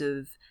terms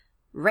of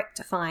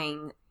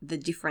rectifying the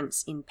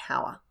difference in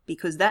power,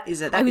 because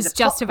I was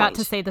just about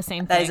to say the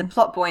same thing. That is a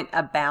plot point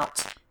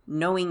about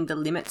knowing the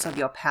limits of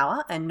your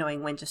power and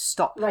knowing when to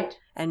stop,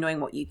 and knowing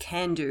what you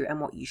can do and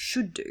what you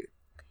should do,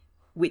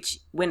 which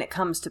when it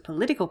comes to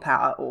political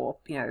power or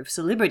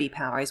celebrity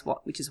power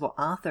which is what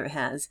Arthur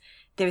has,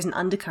 there is an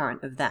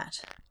undercurrent of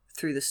that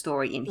through the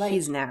story in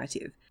his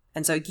narrative.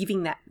 And so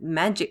giving that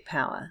magic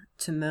power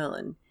to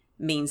Merlin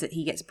means that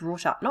he gets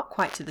brought up not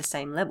quite to the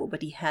same level,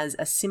 but he has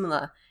a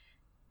similar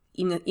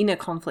inner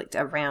conflict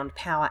around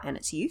power and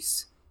its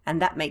use,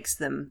 and that makes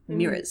them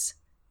mirrors,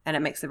 and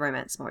it makes the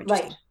romance more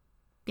interesting. Right.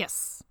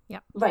 Yes. Yeah.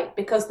 Right,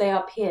 because they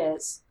are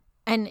peers.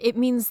 And it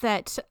means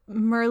that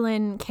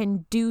Merlin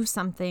can do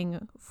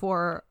something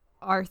for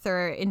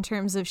Arthur in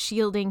terms of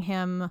shielding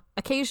him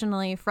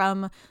occasionally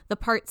from the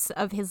parts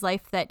of his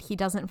life that he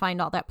doesn't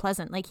find all that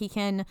pleasant. He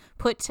can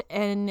put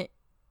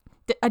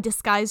a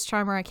disguise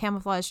charm or a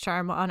camouflage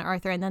charm on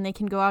Arthur, and then they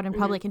can go out in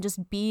public and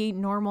just be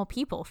normal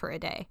people for a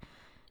day.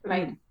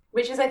 Right.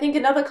 Which is, I think,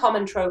 another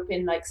common trope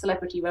in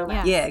celebrity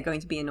romance. Yeah,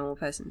 going to be a normal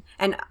person.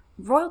 And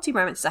royalty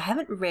romances, I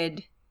haven't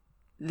read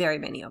very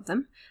many of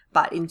them,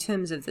 but in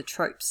terms of the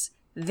tropes,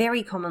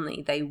 very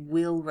commonly they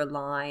will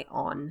rely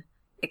on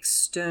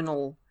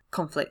external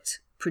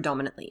conflict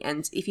predominantly.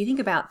 And if you think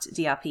about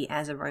DRP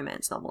as a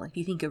romance novel, if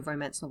you think of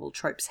romance novel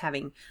tropes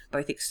having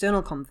both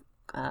external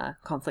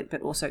conflict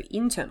but also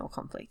internal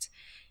conflict,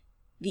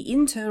 the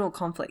internal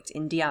conflict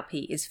in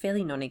DRP is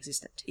fairly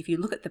non-existent. If you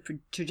look at the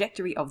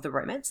trajectory of the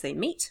romance, they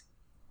meet,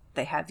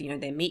 they have,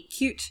 they meet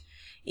cute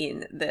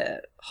in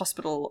the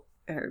hospital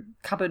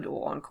cupboard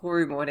or on-call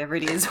room or whatever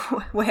it is,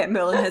 where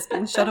Merlin has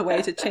been shut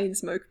away to chain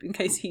smoke in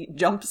case he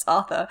jumps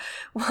Arthur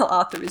while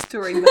Arthur is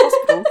touring the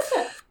hospital.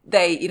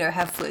 They,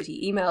 have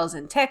flirty emails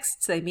and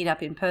texts, they meet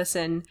up in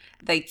person,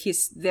 they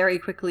kiss very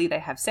quickly, they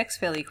have sex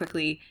fairly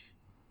quickly,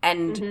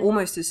 and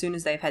almost as soon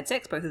as they've had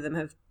sex, both of them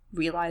have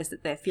realize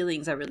that their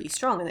feelings are really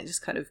strong, and it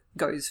just kind of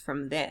goes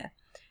from there.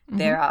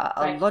 There are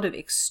a lot of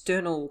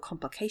external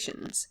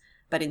complications,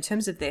 but in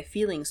terms of their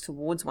feelings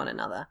towards one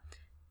another,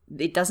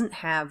 it doesn't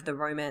have the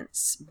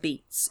romance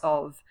beats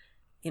of,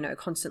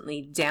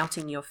 constantly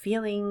doubting your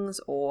feelings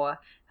or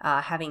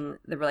having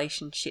the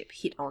relationship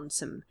hit on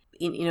some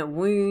inner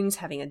wounds,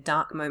 having a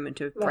dark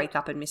moment of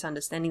breakup and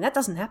misunderstanding. That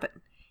doesn't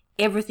happen.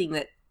 Everything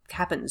that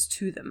happens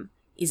to them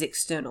is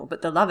external,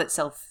 but the love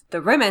itself,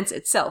 the romance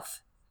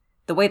itself,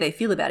 the way they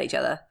feel about each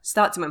other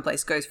starts in one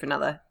place, goes for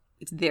another.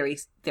 It's very,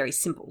 very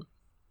simple.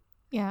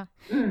 Yeah.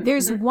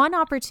 There's one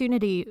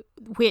opportunity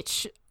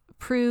which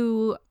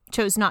Prue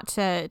chose not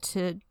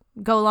to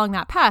go along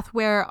that path,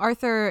 where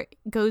Arthur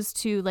goes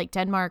to like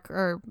Denmark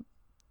or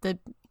the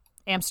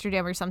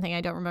Amsterdam or something. I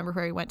don't remember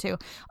where he went to.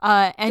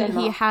 And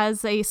Denmark. He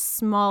has a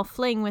small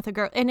fling with a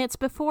girl. And it's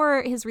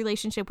before his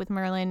relationship with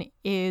Merlin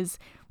is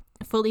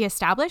fully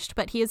established,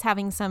 but he is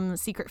having some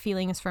secret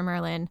feelings for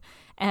Merlin.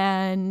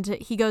 And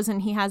he goes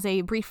and he has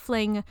a brief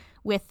fling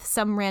with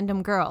some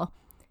random girl.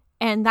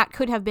 And that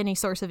could have been a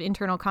source of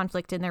internal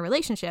conflict in their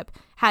relationship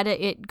had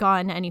it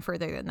gone any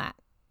further than that.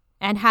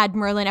 And had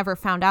Merlin ever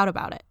found out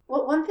about it.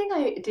 Well, one thing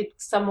I did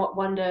somewhat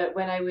wonder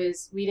when I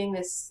was reading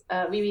this,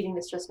 rereading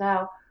this just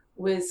now,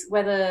 was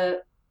whether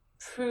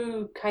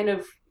Prue kind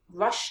of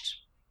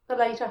rushed the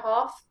later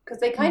half, because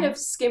they kind of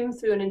skimmed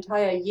through an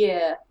entire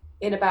year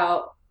in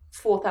about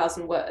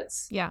 4,000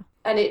 words. Yeah.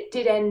 And it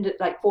did end at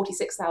like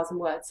 46,000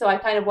 words. So I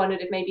kind of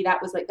wondered if maybe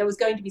that was like, there was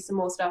going to be some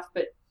more stuff,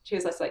 but she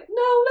was like,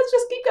 no, let's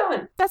just keep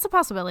going. That's a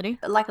possibility.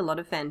 Like a lot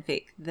of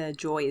fanfic, the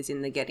joy is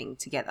in the getting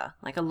together.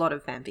 Like a lot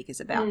of fanfic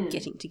is about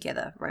getting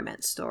together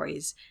romance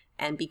stories.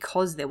 And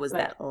because there was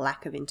that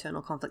lack of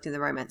internal conflict in the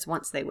romance,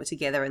 once they were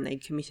together and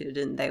they'd committed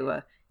and they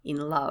were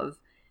in love,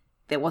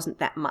 there wasn't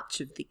that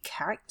much of the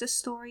character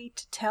story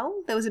to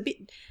tell. There was a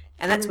bit,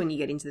 and that's when you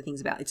get into the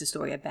things about, it's a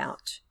story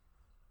about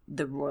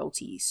the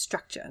royalty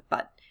structure.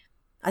 But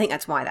I think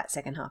that's why that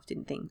second half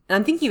didn't think. And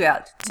I'm thinking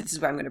about, so this is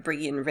where I'm going to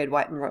bring in Red,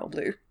 White and Royal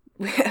Blue,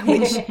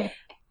 which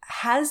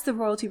has the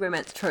royalty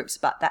romance tropes,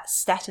 but that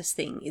status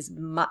thing is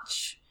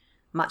much,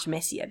 much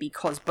messier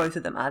because both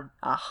of them are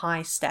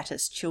high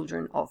status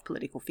children of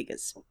political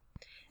figures.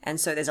 And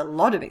so there's a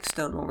lot of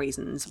external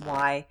reasons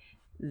why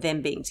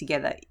them being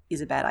together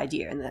is a bad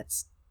idea, and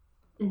that's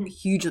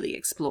hugely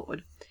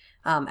explored.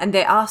 And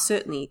there are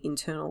certainly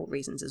internal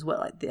reasons as well.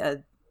 Like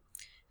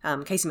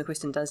Casey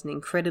McQuiston does an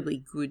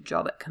incredibly good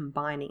job at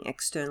combining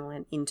external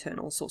and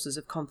internal sources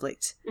of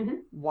conflict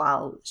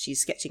while she's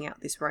sketching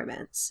out this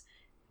romance.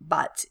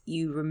 But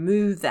you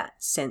remove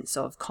that sense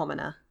of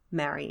commoner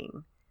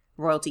marrying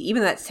royalty,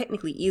 even though that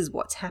technically is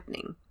what's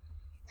happening.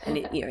 And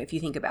if you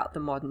think about the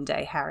modern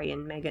day Harry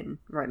and Meghan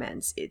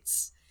romance,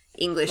 it's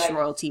English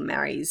royalty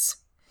marries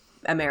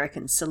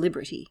American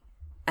celebrity.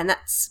 And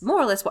that's more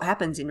or less what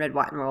happens in Red,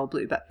 White and Royal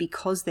Blue. But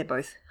because they're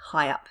both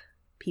high up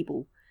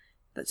people,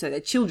 so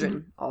they're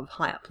children of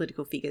high up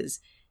political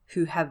figures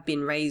who have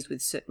been raised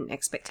with certain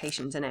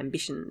expectations and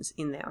ambitions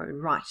in their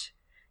own right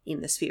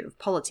in the sphere of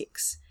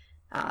politics.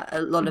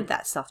 A lot of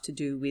that stuff to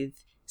do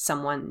with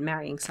someone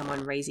marrying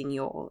someone, raising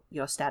your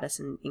status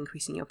and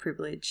increasing your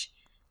privilege.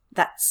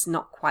 That's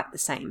not quite the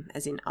same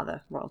as in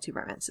other royalty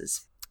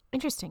romances.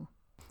 Interesting.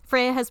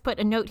 Freya has put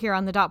a note here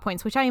on the dot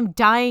points, which I am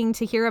dying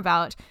to hear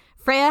about.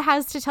 Freya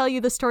has to tell you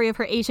the story of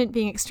her agent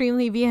being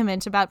extremely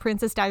vehement about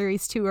Princess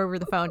Diaries 2 over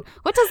the phone.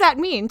 What does that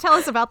mean? Tell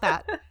us about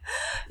that.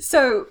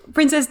 So,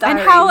 Princess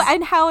Diaries...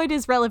 And how it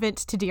is relevant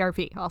to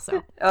DRP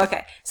also.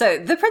 Okay. So,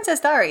 The Princess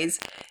Diaries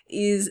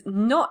is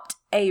not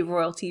a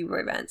royalty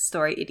romance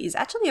story. It is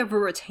actually a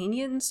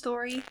Ruritanian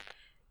story.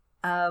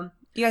 Do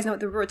you guys know what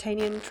the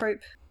Ruritanian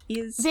trope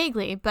is?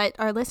 Vaguely, but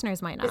our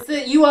listeners might not. It's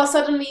that you are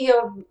suddenly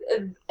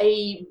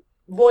a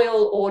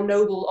royal or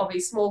noble of a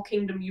small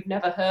kingdom you've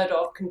never heard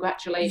of.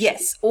 Congratulations.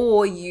 Yes,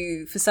 or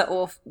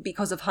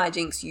because of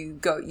hijinks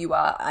you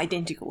are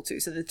identical to.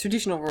 So the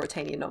traditional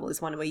Ruritanian novel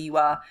is one where you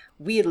are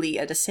weirdly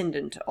a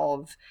descendant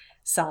of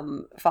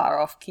some far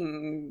off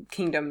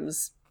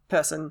kingdom's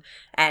person,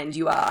 and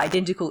you are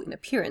identical in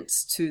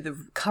appearance to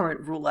the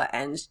current ruler,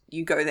 and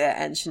you go there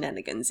and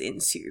shenanigans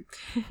ensue.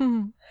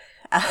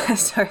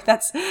 So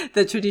that's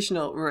the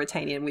traditional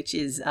Ruritanian, which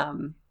is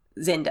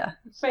Zenda.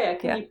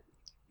 Freya,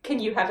 can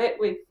you have it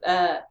with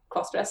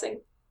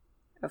cross-dressing?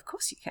 Of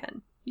course you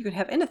can. You can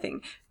have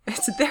anything.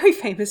 It's a very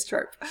famous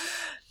trope.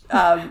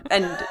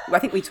 And I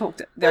think we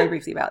talked very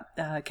briefly about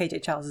K.J.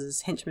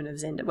 Charles's Henchman of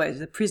Zenda, where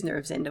The Prisoner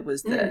of Zenda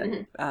was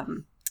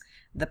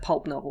the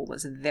pulp novel,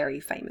 was a very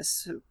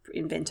famous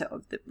inventor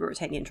of the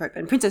Ruritanian trope.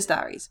 And Princess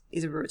Diaries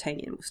is a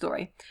Ruritanian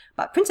story.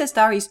 But Princess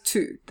Diaries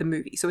 2, the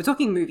movie. So we're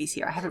talking movies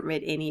here. I haven't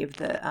read any of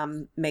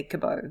the Meg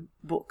Cabot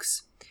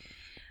books.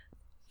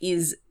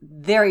 Is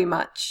very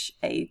much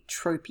a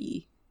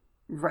tropey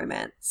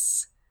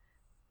romance.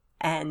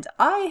 And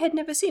I had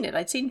never seen it.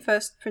 I'd seen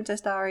first Princess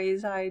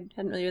Diaries. I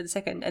hadn't really read the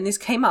second. And this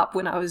came up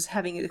when I was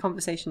having a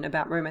conversation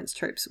about romance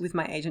tropes with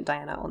my agent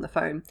Diana on the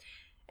phone.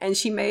 And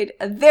she made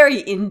a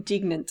very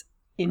indignant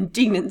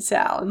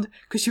sound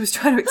because she was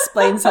trying to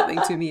explain something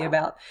to me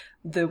about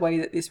the way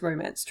that this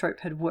romance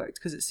trope had worked,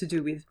 because it's to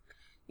do with,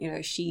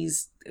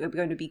 she's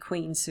going to be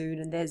queen soon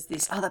and there's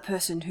this other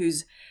person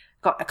who's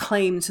got a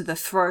claim to the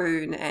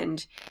throne,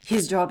 and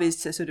his job is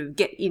to sort of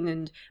get in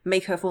and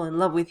make her fall in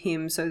love with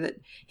him so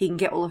that he can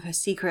get all of her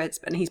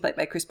secrets. And he's played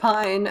by Chris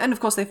Pine, and of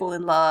course they fall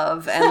in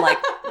love and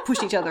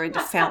push each other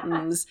into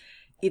fountains.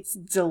 it's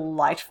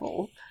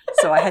delightful.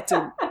 So I had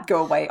to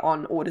go away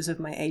on orders of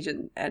my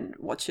agent and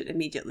watch it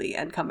immediately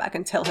and come back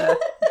and tell her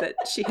that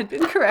she had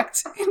been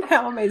correct in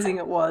how amazing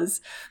it was.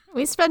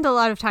 We spend a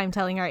lot of time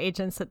telling our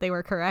agents that they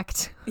were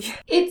correct.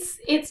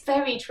 It's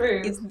very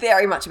true. It's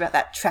very much about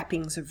that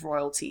trappings of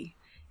royalty.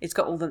 It's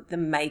got all the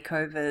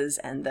makeovers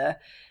and the,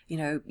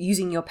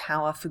 using your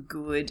power for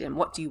good, and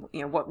what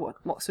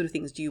sort of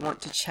things do you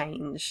want to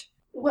change?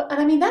 Well,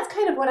 and I mean, that's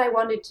kind of what I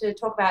wanted to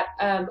talk about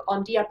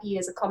on DRP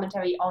as a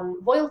commentary on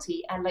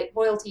royalty and like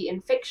royalty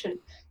in fiction.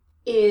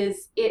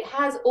 Is it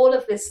has all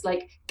of this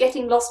like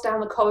getting lost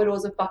down the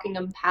corridors of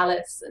Buckingham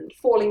Palace and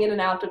falling in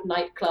and out of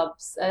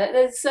nightclubs.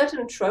 There's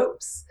certain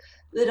tropes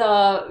that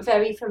are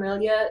very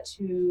familiar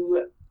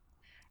to.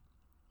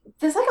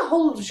 There's like a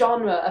whole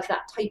genre of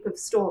that type of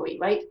story,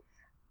 right?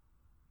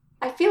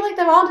 I feel like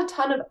there aren't a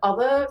ton of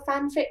other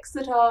fanfics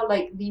that are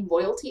like the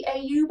royalty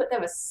AU, but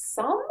there are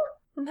some.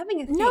 I'm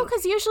having a think. No,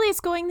 because usually it's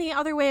going the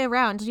other way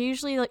around.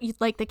 Usually,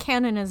 like the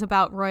canon is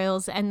about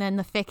royals, and then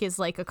the fic is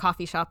like a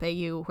coffee shop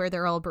AU where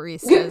they're all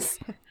baristas.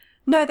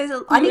 No,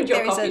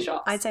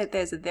 I'd say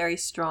there's a very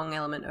strong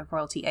element of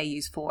royalty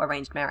AUs for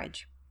arranged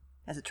marriage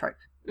as a trope.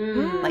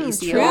 Like you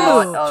see a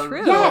lot of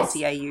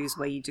royalty AUs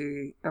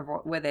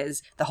where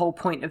there's the whole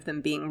point of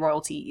them being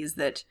royalty is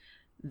that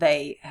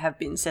they have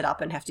been set up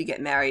and have to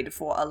get married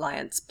for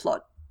alliance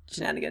plot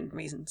shenanigan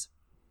reasons.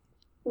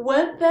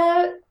 Weren't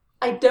there?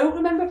 I don't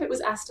remember if it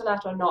was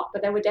Astolat or not,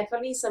 but there were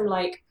definitely some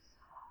like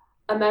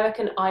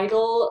American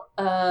Idol.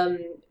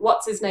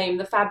 What's his name?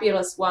 The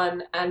fabulous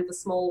one and the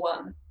small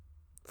one.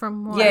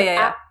 From what?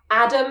 Yeah.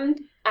 Adam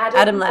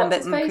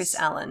Lambert and Chris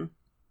Allen.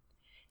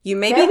 You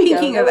may be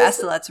thinking of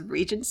Astolat's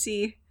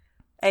Regency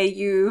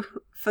AU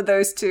for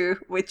those two,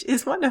 which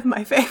is one of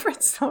my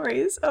favorite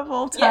stories of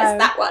all time. Yes,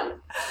 that one.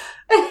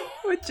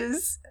 Which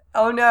is,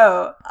 oh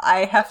no,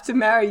 I have to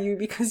marry you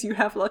because you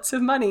have lots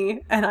of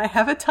money and I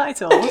have a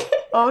title.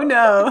 Oh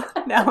no,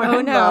 now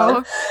we're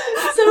involved.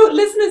 So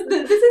listeners,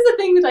 this is a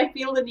thing that I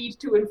feel the need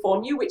to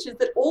inform you, which is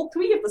that all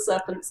three of the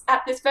serpents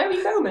at this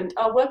very moment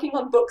are working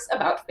on books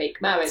about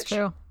fake marriage. It's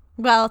true.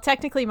 Well,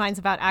 technically mine's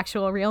about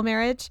actual real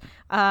marriage,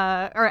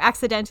 or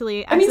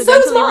accidentally so is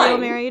real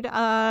mine. married,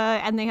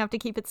 and they have to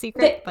keep it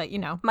secret, but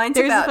Mine's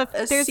there's about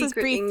there's a this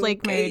secret brief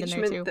flake married in there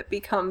engagement too. that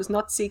becomes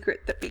not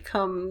secret, that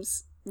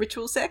becomes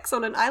ritual sex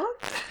on an island.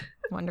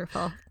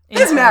 Wonderful.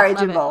 There's marriage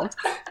Love it. involved.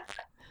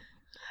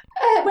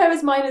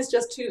 Whereas mine is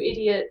just two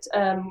idiot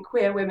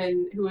queer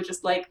women who are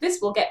just like, this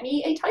will get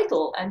me a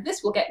title and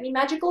this will get me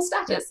magical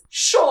status.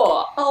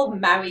 Sure, I'll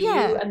marry you.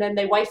 And then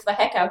they wife the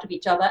heck out of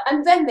each other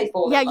and then they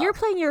fall in love. You're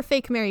playing your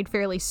fake married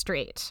fairly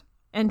straight.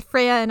 And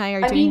Freya and I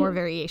are doing more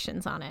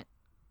variations on it.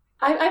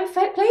 I'm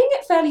playing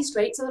it fairly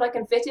straight so that I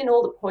can fit in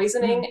all the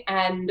poisoning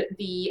and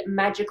the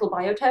magical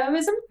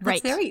bioterrorism.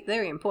 That's very,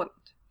 very important.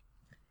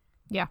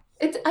 Yeah.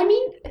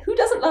 Who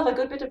doesn't love a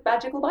good bit of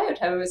magical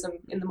bioterrorism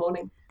in the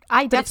morning?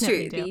 I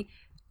definitely do. do.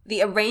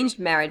 The arranged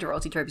marriage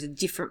royalty trope is a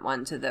different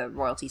one to the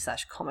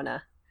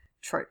royalty/commoner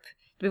trope.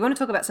 Do we want to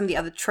talk about some of the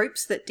other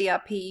tropes that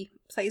DRP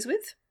plays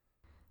with?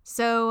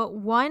 So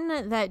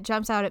one that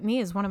jumps out at me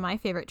is one of my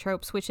favorite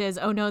tropes, which is,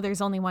 oh no, there's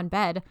only one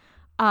bed,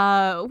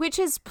 which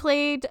is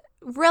played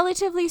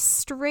relatively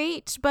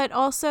straight, but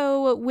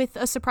also with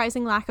a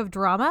surprising lack of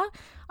drama.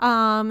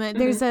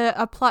 There's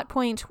a plot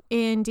point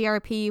in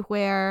DRP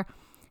where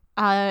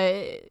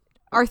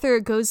Arthur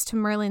goes to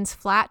Merlin's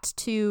flat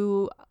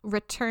to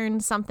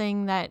return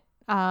something that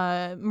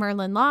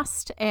Merlin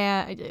lost.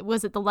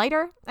 Was it the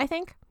lighter, I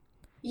think?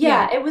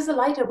 Yeah, it was the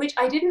lighter, which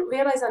I didn't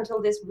realize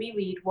until this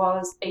reread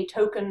was a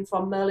token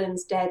from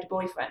Merlin's dead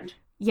boyfriend.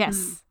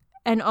 Yes,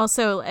 and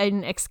also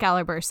an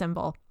Excalibur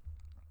symbol.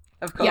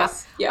 Of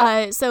course.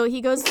 Yeah. So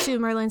he goes to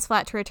Merlin's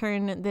flat to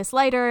return this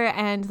lighter,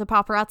 and the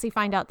paparazzi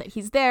find out that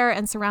he's there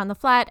and surround the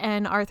flat,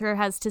 and Arthur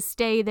has to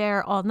stay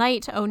there all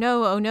night. Oh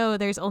no,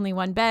 there's only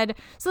one bed.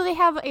 So they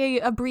have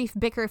a brief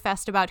bicker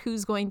fest about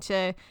who's going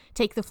to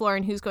take the floor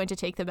and who's going to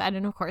take the bed,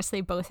 and of course they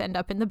both end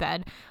up in the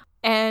bed.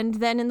 And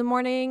then in the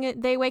morning,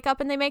 they wake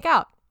up and they make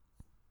out.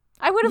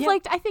 I would have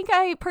liked, I think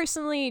I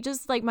personally,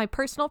 just like my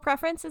personal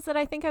preference is that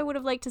I think I would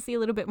have liked to see a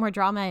little bit more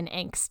drama and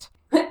angst.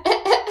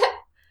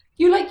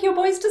 You like your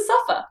boys to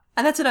suffer.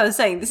 And that's what I was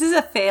saying. This is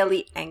a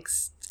fairly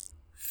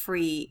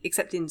angst-free,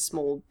 except in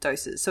small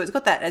doses. So it's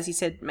got that, as you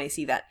said,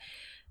 Macy, that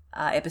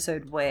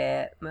episode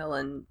where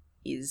Merlin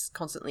is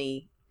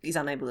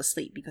unable to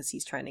sleep because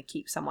he's trying to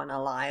keep someone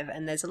alive.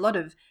 And there's a lot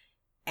of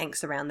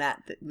angst around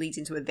that leads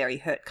into a very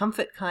hurt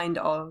comfort kind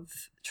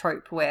of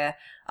trope where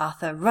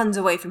Arthur runs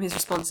away from his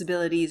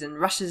responsibilities and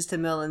rushes to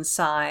Merlin's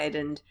side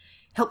and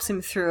helps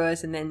him through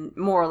it and then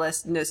more or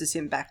less nurses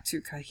him back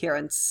to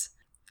coherence.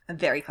 A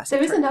very classic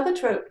There is trope. another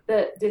trope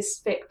that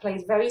this fic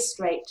plays very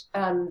straight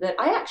that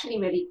I actually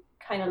really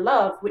kind of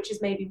love, which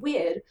is maybe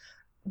weird,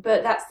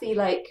 but that's the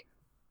like,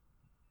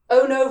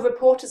 oh no,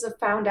 reporters have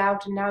found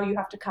out and now you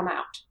have to come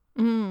out.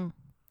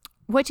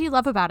 What do you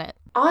love about it?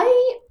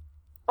 I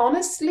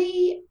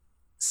honestly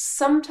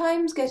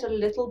sometimes get a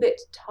little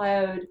bit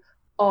tired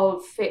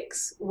of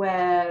fics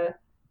where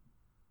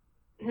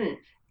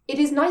it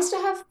is nice to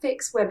have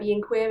fics where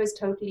being queer is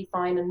totally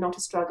fine and not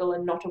a struggle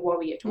and not a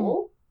worry at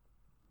all.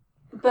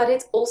 But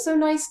it's also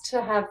nice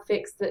to have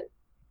fics that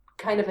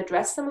kind of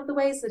address some of the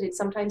ways that it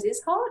sometimes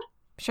is hard.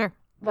 Sure.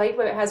 Right,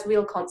 where it has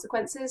real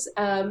consequences.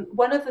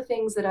 One of the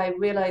things that I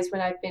realized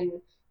when I've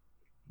been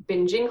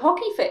binging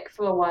hockey fic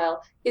for a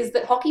while is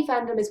that hockey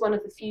fandom is one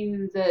of the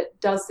few that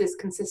does this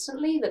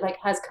consistently, that like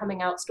has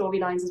coming out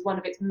storylines as one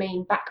of its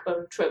main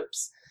backbone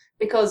tropes.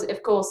 Because,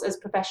 of course, as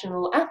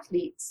professional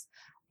athletes,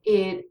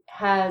 it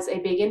has a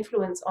big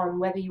influence on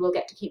whether you will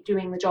get to keep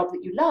doing the job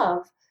that you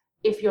love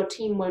if your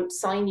team won't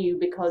sign you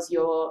because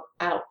you're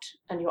out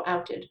and you're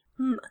outed.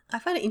 I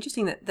find it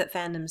interesting that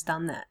fandom's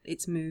done that.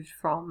 It's moved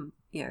from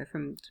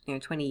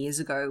 20 years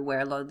ago,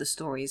 where a lot of the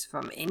stories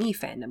from any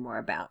fandom were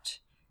about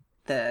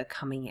the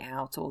coming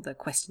out or the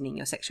questioning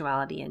your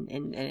sexuality, and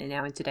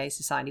now in today's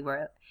society,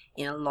 where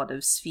in a lot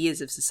of spheres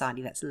of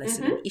society that's less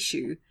of an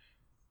issue,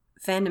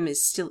 fandom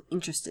is still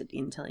interested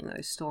in telling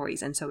those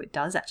stories, and so it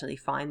does actually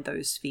find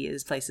those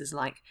spheres, places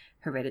like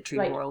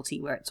hereditary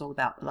royalty, where it's all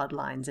about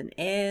bloodlines and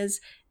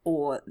heirs,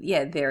 or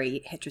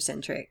very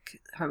heterocentric,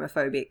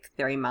 homophobic,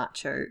 very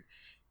macho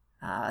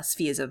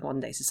spheres of modern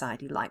day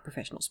society like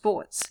professional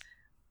sports,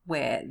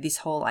 where this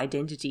whole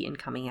identity and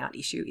coming out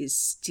issue is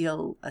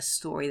still a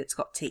story that's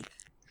got teeth.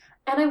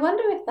 And I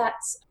wonder if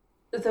that's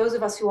those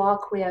of us who are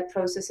queer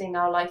processing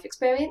our life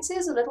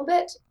experiences a little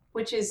bit,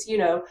 which is,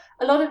 a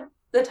lot of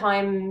the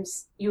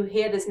times you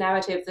hear this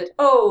narrative that,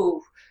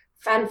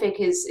 fanfic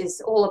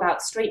is all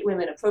about straight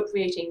women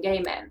appropriating gay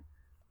men.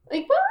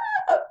 Like, what?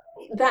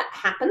 That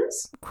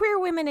happens. Queer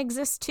women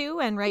exist too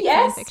and write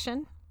Yes.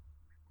 fanfiction.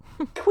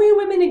 Queer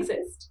women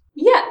exist.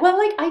 Yeah, well,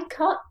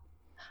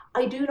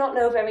 I do not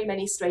know very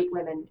many straight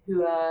women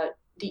who are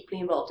deeply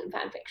involved in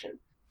fanfiction.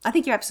 I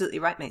think you're absolutely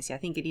right, Macy. I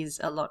think it is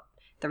a lot.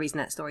 The reason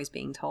that story is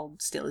being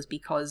told still is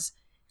because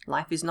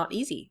life is not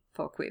easy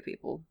for queer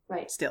people.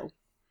 Right. Still.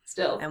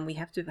 And we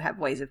have to have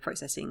ways of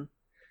processing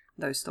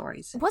those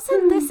stories.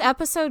 Wasn't this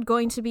episode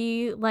going to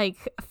be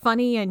like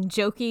funny and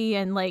jokey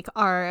and like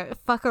our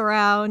fuck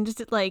around,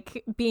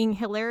 like being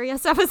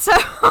hilarious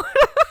episode?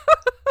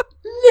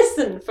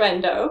 Listen,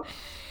 friendo.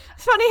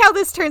 It's funny how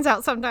this turns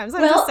out sometimes.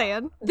 I'm just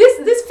saying.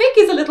 This fic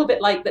is a little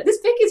bit like that. This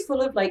fic is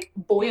full of like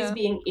boys Yeah.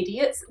 being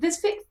idiots.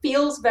 This fic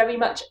feels very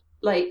much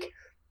like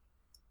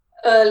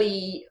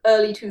early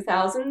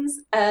 2000s,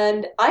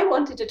 and I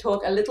wanted to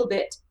talk a little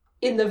bit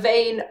in the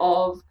vein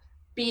of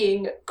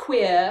being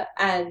queer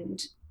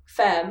and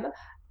femme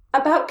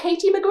about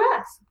Katie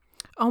McGrath.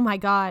 Oh my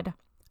god.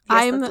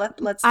 Yes,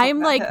 let's talk I'm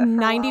about like her for a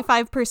while.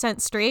 95%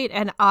 straight,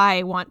 and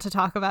I want to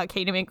talk about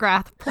Katie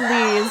McGrath.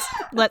 Please,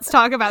 let's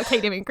talk about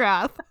Katie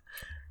McGrath.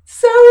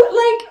 So,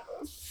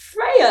 like,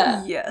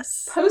 Freya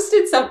Yes.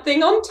 posted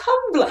something on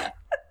Tumblr.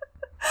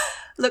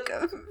 Look,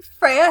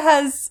 Freya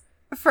has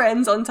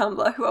friends on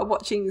Tumblr who are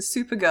watching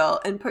Supergirl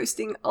and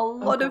posting a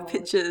lot of God.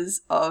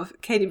 pictures of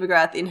Katie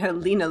McGrath in her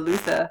Lena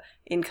Luthor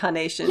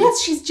incarnation.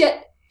 Yes,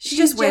 She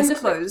just wears gender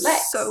clothes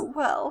flex. so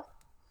well.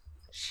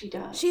 She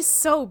does. She's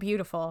so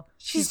beautiful.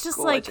 She's just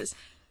gorgeous. like,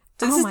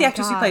 So this oh is my the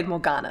actress who God. played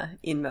Morgana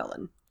in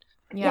Merlin.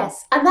 yeah.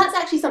 Yes, and that's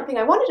actually something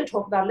I wanted to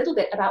talk about a little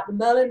bit about the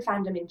Merlin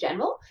fandom in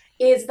general,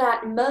 is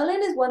that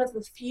Merlin is one of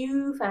the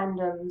few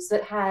fandoms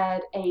that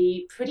had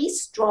a pretty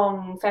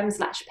strong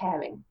femme-slash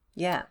pairing.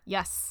 Yeah.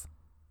 Yes.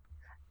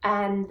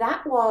 And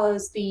that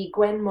was the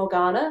Gwen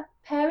Morgana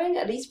pairing,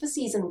 at least for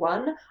season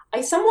 1.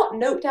 I somewhat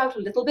noped out a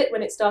little bit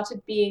when it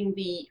started being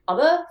the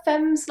other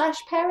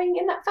femme-slash pairing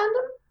in that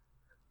fandom,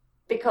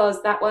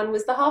 because that one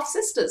was the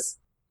half-sisters.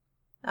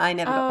 I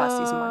never got past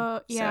season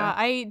 1. Yeah, So.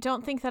 I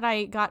don't think that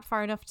I got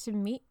far enough to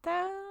meet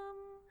them.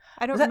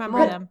 I don't Was that remember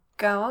Mor- them.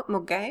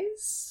 Morgaze?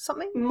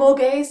 Something?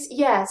 Morgaze,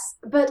 yes.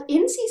 But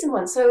in season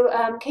 1, so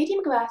Katie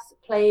McGrath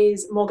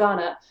plays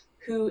Morgana,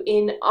 who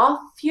in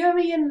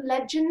Arthurian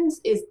legends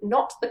is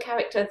not the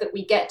character that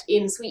we get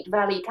in Sweet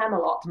Valley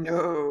Camelot.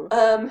 No.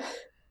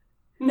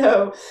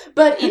 No.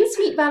 But in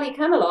Sweet Valley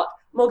Camelot,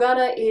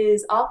 Morgana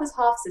is Arthur's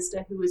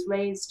half-sister who was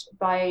raised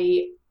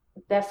by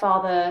their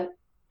father.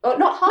 Oh,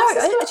 not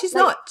half-sister? No, she's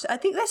not. I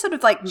think they're sort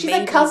of like she's a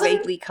maybe cousin?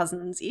 vaguely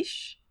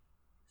cousins-ish.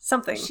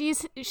 Something.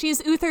 She's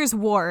Uther's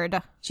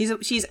ward. She's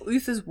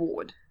Uther's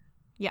ward.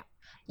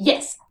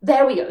 Yes,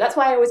 there we go. That's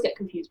why I always get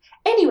confused.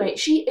 Anyway,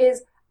 she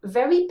is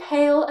very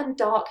pale and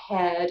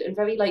dark-haired and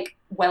very, like,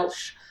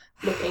 Welsh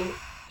looking.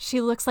 She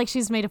looks like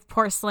she's made of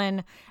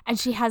porcelain, and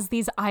she has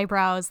these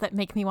eyebrows that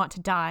make me want to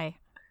die.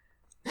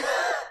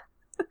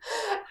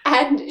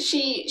 And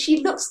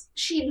she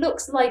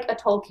looks like a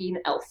Tolkien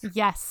elf.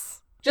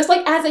 Yes. Just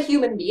like as a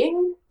human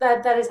being,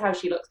 that is how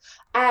she looks.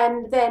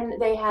 And then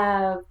they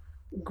have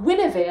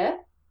Guinevere,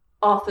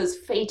 Arthur's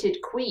fated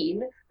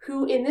queen,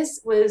 who in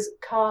this was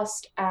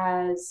cast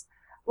as,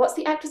 what's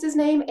the actress's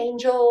name?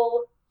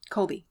 Angel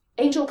Colby.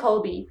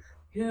 Colby,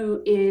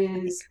 who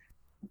is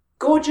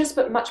gorgeous,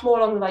 but much more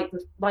along the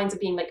lines of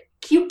being like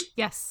cute,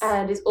 Yes.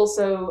 and is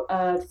also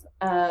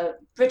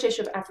British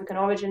of African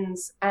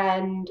origins,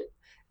 and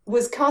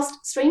was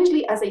cast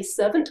strangely as a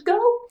servant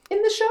girl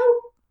in the show.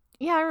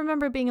 Yeah, I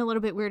remember being a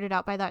little bit weirded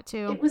out by that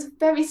too. It was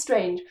very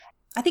strange.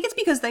 I think it's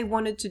because they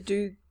wanted to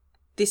do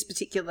this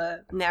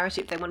particular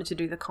narrative. They wanted to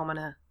do the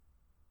commoner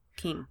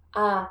king.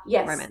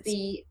 Yes. Romance.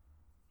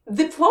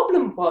 The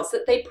problem was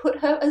that they put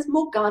her as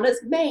Morgana's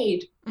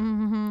maid.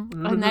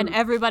 Mm-hmm. And then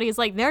everybody's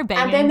like, they're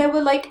banging. And then there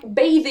were like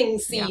bathing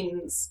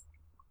scenes.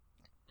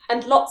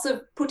 And lots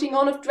of putting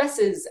on of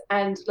dresses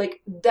and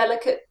like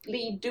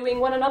delicately doing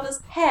one another's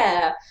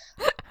hair.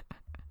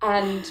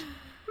 And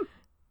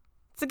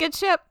it's a good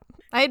ship.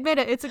 I admit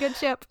it, it's a good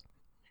ship.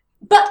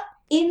 But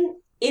in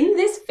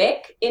this fic,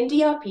 in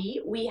DRP,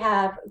 we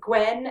have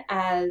Gwen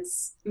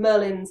as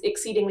Merlin's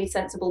exceedingly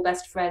sensible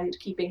best friend,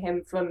 keeping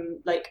him from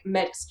like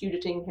med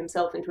studenting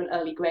himself into an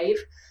early grave,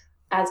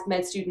 as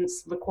med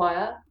students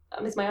require,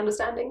 is my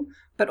understanding.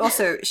 But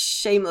also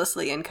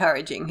shamelessly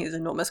encouraging his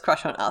enormous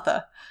crush on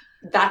Arthur.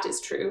 That is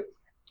true.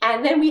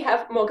 And then we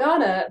have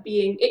Morgana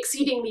being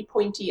exceedingly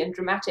pointy and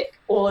dramatic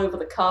all over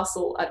the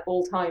castle at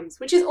all times,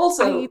 which is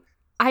also...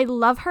 I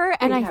love her,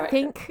 and I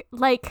think,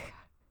 like,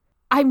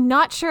 I'm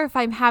not sure if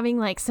I'm having,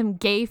 like, some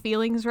gay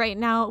feelings right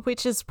now,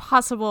 which is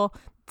possible.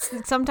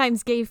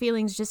 Sometimes gay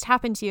feelings just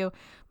happen to you.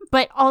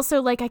 But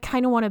also, like, I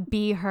kind of want to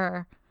be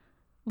her.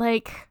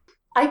 Like...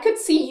 I could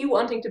see you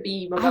wanting to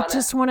be Morgana. I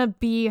just want to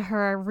be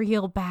her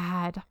real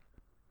bad.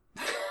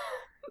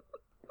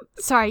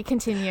 Sorry,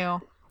 continue.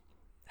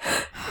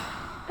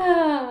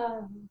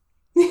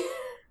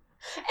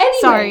 Anyway,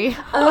 sorry.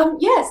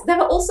 Yes, there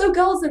are also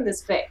girls in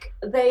this fic.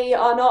 They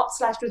are not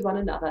slashed with one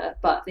another,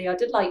 but they are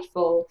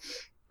delightful.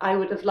 I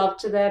would have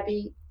loved there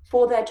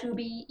to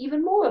be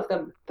even more of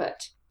them,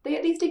 but they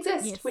at least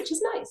exist, yes. Which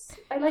is nice.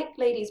 I like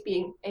ladies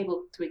being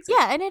able to exist.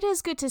 Yeah, and it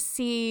is good to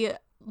see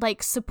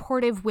like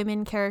supportive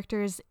women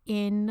characters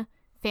in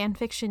fan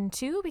fiction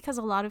too, because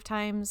a lot of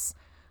times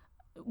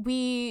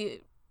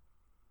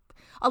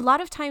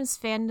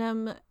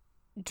fandom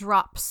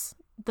drops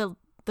the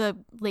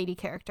lady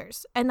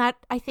characters, and that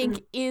I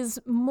think is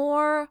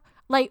more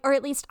like, or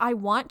at least I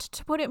want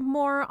to put it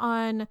more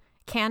on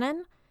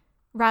canon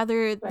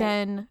rather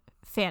than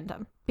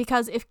fandom,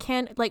 because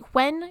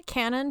when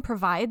canon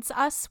provides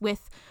us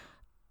with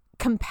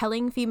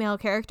compelling female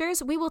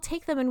characters, we will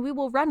take them and we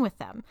will run with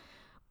them,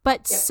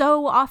 but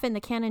so often the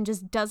canon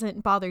just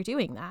doesn't bother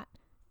doing that.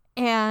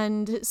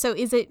 And so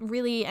is it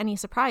really any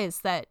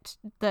surprise that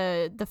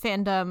the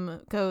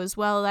fandom goes,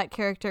 well, that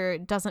character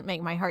doesn't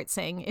make my heart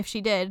sing. If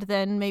she did,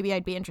 then maybe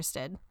I'd be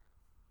interested.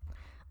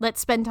 Let's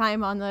spend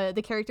time on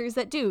the characters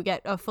that do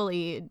get a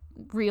fully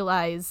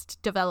realized,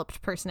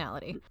 developed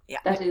personality. Yeah,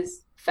 that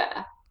is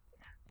fair.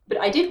 But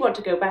I did want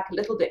to go back a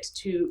little bit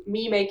to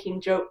me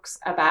making jokes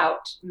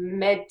about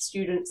med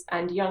students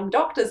and young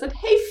doctors. And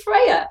hey,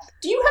 Freya,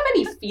 do you have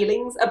any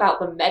feelings about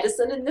the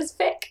medicine in this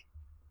fic?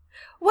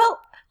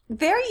 Well,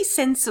 very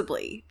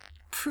sensibly,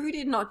 Prue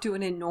did not do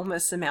an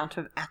enormous amount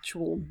of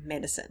actual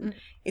medicine.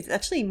 It's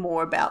actually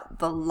more about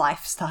the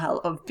lifestyle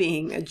of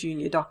being a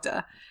junior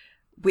doctor,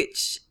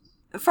 which,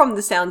 from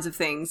the sounds of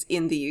things,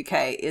 in the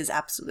UK is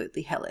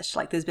absolutely hellish.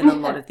 Like, there's been a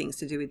lot of things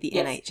to do with the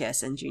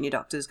NHS and junior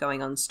doctors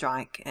going on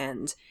strike,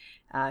 and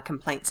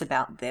complaints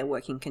about their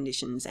working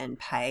conditions and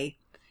pay.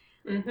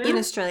 In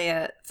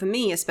Australia, for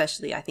me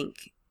especially, I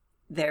think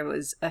there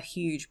was a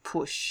huge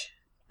push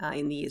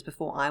in the years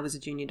before I was a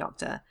junior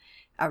doctor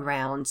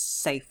around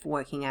safe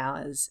working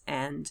hours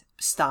and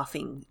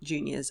staffing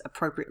juniors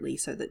appropriately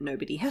so that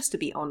nobody has to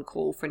be on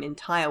call for an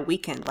entire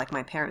weekend like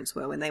my parents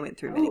were when they went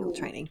through medical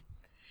training.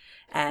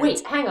 And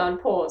wait, hang on,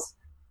 pause.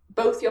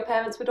 Both your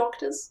parents were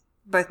doctors?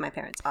 Both my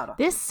parents are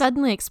doctors. This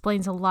suddenly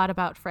explains a lot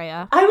about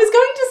Freya. I was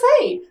going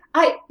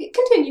to say,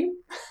 continue.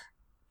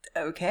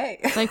 Okay.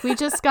 Like we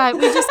just got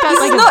like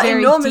not a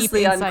very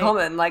enormously deep insight.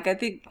 uncommon. Like, I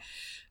think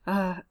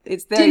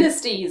it's very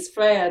Dynasties,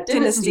 Freya.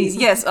 Dynasties.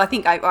 Yes, I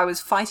think I was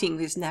fighting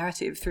this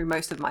narrative through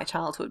most of my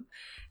childhood,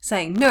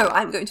 saying, no,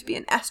 I'm going to be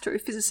an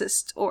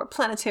astrophysicist or a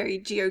planetary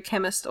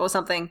geochemist or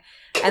something.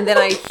 And then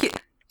I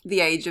hit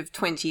the age of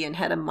 20 and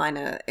had a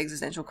minor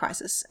existential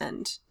crisis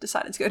and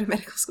decided to go to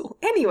medical school.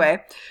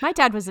 Anyway. My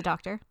dad was a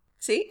doctor.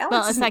 See? Alex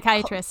well, a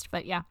psychiatrist,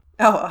 but yeah.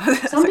 Oh,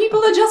 some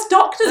people are just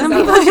doctors. Some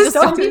people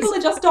are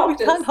just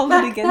doctors. Can't hold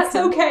it against that's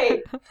them.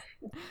 Okay.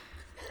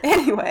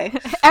 Anyway.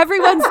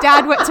 Everyone's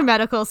dad went to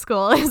medical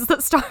school is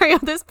the story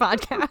of this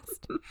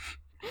podcast.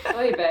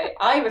 Oy vey.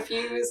 I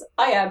refuse.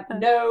 I am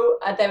no.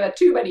 There are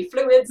too many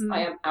fluids.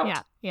 I am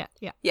out.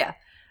 Yeah.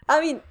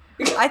 I mean,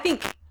 I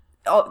think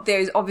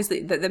there's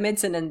obviously the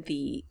medicine and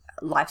the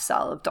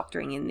lifestyle of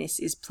doctoring in this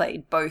is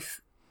played both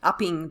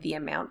upping the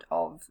amount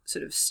of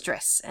sort of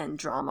stress and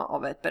drama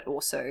of it, but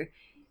also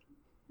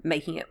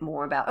making it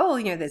more about,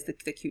 there's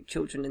the cute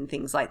children and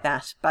things like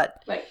that.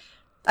 But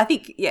I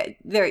think,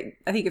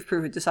 if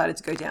Prue had decided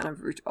to go down a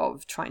route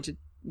of trying to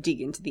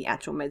dig into the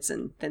actual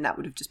medicine, then that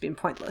would have just been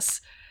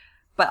pointless.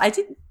 But I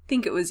did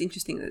think it was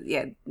interesting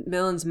that,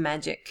 Merlin's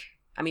magic,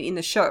 I mean, in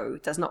the show,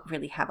 does not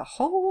really have a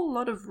whole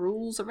lot of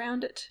rules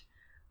around it.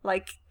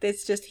 Like,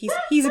 there's just,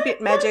 he's a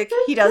bit magic,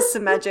 he does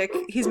some magic,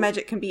 his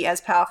magic can be as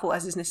powerful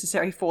as is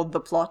necessary for the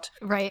plot.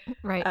 Right.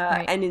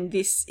 And in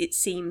this, it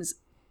seems,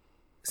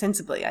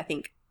 sensibly, I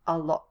think, a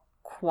lot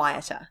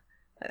quieter.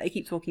 They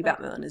keep talking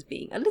about Merlin as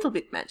being a little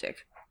bit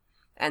magic.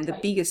 And the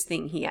Right. biggest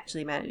thing he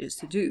actually manages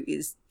to do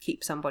is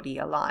keep somebody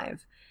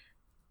alive.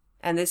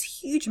 And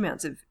there's huge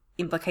amounts of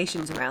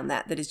implications around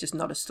that is just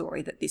not a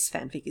story that this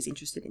fanfic is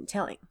interested in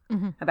telling,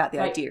 about the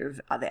Right. idea of,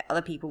 are there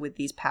other people with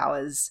these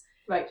powers?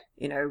 Right.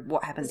 You know,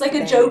 what happens It's like to a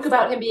them joke if-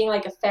 about him being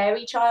like a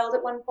fairy child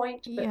at one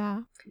point. But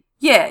Yeah.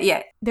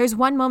 Yeah. There's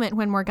one moment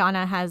when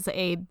Morgana has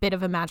a bit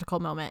of a magical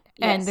moment.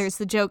 And Yes. there's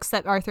the jokes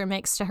that Arthur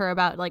makes to her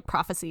about like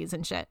prophecies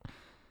and shit.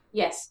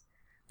 Yes.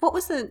 What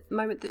was the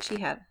moment that she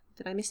had?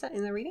 Did I miss that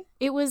in the reading?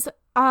 It was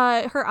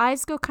her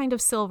eyes go kind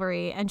of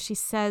silvery and she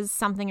says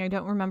something, I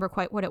don't remember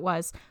quite what it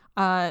was.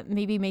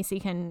 Maybe Macy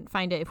can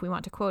find it if we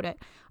want to quote it.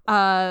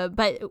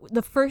 But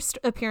the first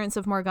appearance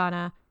of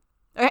Morgana,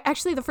 or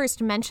actually the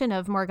first mention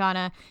of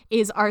Morgana,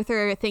 is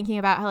Arthur thinking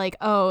about how, like,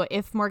 oh,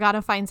 if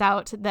Morgana finds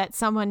out that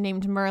someone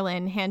named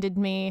Merlin handed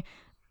me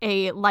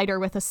a lighter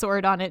with a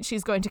sword on it,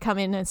 she's going to come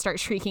in and start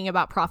shrieking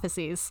about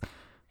prophecies.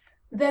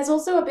 There's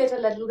also a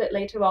little bit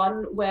later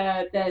on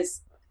where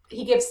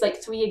he gives like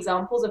 3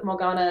 examples of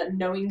Morgana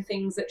knowing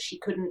things that she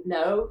couldn't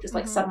know, just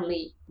like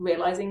suddenly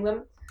realizing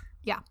them.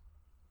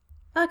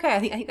 Okay, I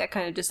think that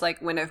kind of just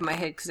like went over my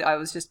head because I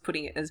was just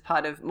putting it as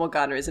part of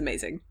Morgana is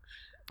amazing.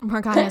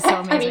 Morgana is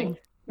so amazing.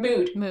 I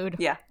mean, mood.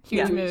 Huge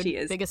Yeah, mood. she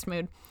is. Biggest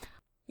mood.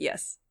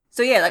 Yes.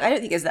 So yeah, like I don't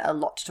think there's a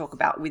lot to talk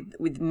about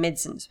with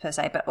medicines per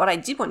se, but what I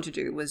did want to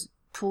do was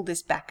pull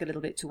this back a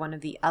little bit to one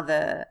of the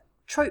other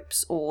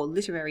tropes or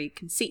literary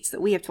conceits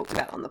that we have talked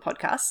about on the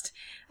podcast,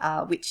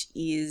 which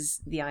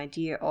is the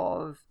idea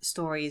of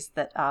stories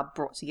that are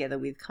brought together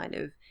with kind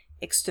of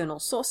external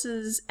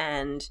sources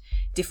and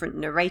different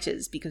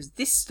narrators, because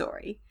this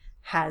story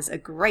has a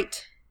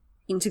great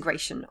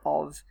integration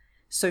of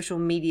social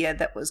media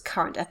that was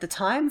current at the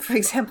time. For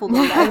example, the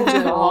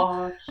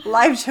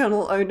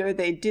LiveJournal, oh no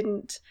they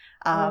didn't,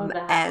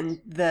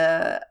 and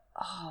the,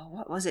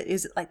 what was it?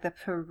 Is it like the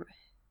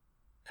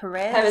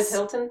Perez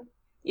Hilton?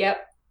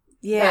 Yep.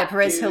 Yeah, That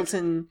Perez dude.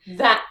 Hilton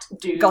That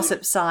dude.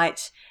 gossip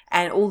site,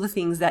 and all the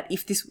things that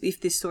if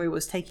this story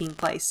was taking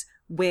place,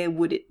 where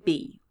would it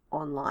be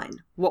online?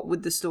 What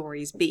would the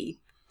stories be?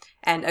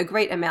 And a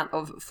great amount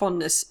of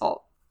fondness of,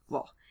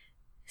 well,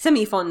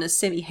 semi-fondness,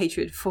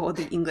 semi-hatred for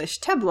the English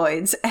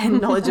tabloids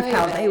and knowledge of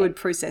how they would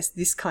process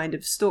this kind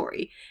of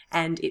story.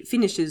 And it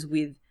finishes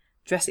with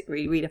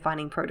drastically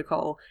redefining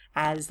protocol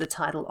as the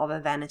title of a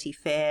Vanity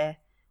Fair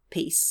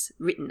piece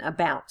written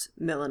about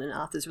Merlin and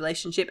Arthur's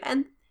relationship.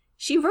 And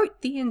she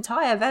wrote the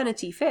entire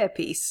Vanity Fair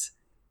piece.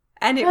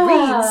 And it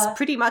reads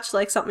pretty much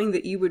like something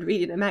that you would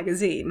read in a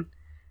magazine.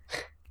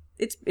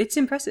 It's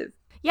impressive.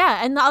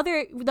 Yeah, and the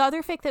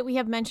other fic that we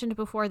have mentioned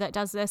before that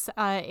does this,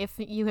 if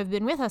you have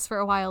been with us for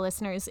a while,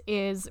 listeners,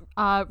 is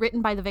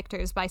Written by the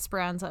Victors by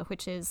Speranza,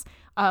 which is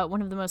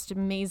one of the most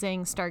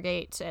amazing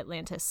Stargate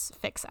Atlantis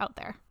fics out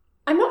there.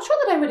 I'm not sure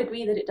that I would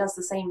agree that it does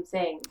the same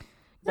thing.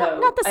 Though.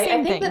 Not the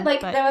same I think thing, that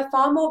but- there are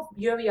far more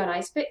Yuri on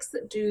Ice fics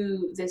that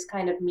do this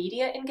kind of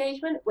media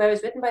engagement,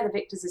 whereas Written by the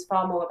Victors is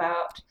far more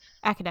about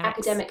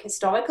academic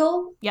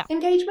historical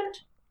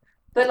engagement.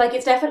 But like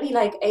it's definitely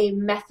like a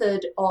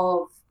method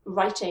of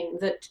writing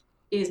that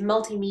is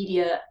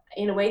multimedia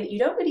in a way that you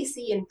don't really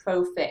see in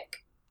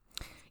pro-fic.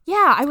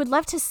 Yeah, I would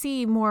love to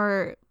see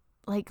more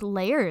like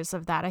layers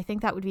of that. I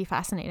think that would be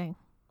fascinating.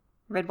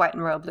 Red, White,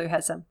 and Royal Blue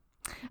has some.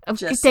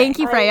 Just Thank saying.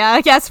 you,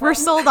 Freya. Yes, we're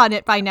sold on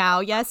it by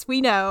now. Yes,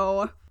 we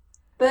know.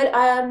 But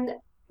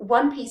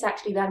one piece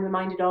actually that I'm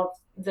reminded of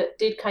that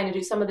did kind of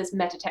do some of this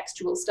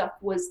metatextual stuff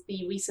was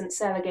the recent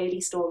Sarah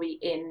Gailey story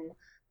in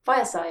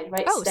Fireside,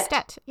 right? Oh,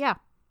 Stet. Yeah.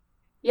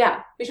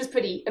 Yeah, which was a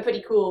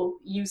pretty cool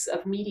use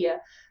of media.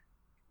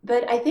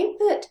 But I think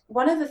that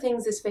one of the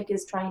things this fic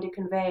is trying to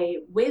convey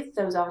with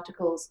those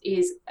articles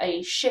is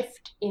a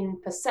shift in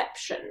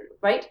perception,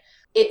 right?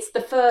 It's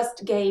the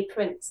first gay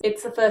prince.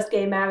 It's the first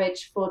gay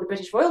marriage for the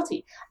British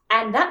royalty.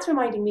 And that's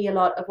reminding me a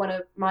lot of one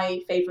of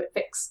my favourite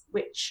fics,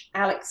 which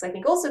Alex, I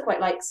think, also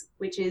quite likes,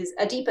 which is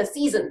A Deeper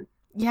Season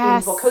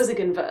Yes. in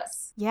Vorkosigan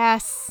verse.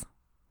 Yes.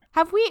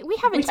 Have we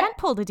haven't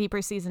tentpoled A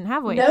Deeper Season,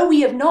 have we? No,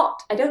 we have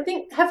not. I don't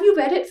think... Have you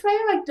read it, Freya?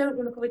 I don't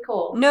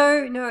recall.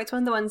 No, it's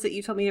one of the ones that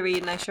you told me to read,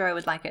 and I'm sure I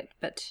would like it,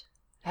 but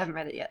I haven't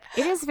read it yet.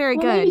 It is very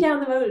Well, good. maybe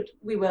down the road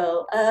we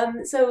will.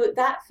 So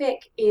that fic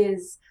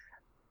is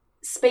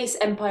Space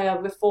Empire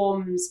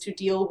reforms to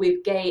deal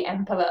with gay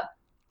emperor.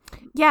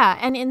 Yeah,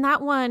 and in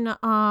that one,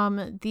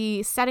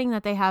 the setting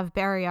that they have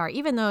Barrayar,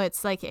 even though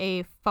it's like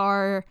a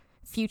far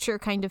future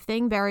kind of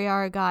thing,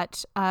 Barrayar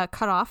got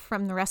cut off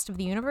from the rest of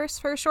the universe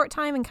for a short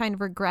time and kind of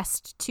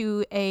regressed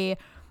to a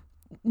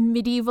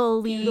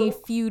medievally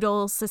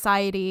feudal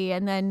society,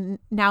 and then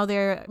now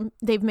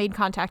they've made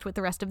contact with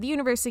the rest of the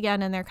universe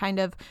again, and they're kind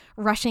of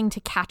rushing to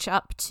catch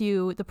up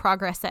to the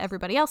progress that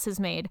everybody else has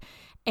made.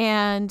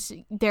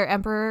 And their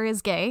emperor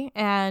is gay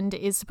and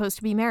is supposed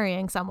to be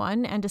marrying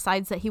someone and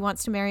decides that he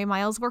wants to marry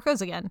Miles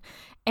Vorkosigan.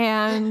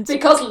 And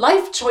because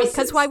life choices.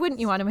 because why wouldn't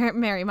you want to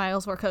marry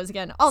Miles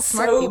Vorkosigan? All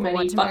smart So people many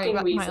want to marry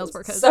fucking Miles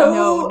reasons. Vorkosigan.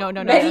 So no,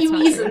 many that's not true.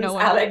 reasons, No,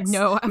 Alex.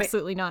 no,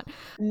 absolutely not.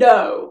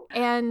 No.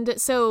 And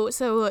so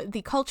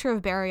the culture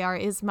of Barrayar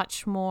is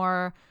much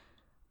more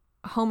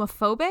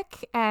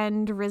homophobic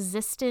and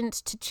resistant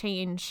to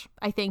change,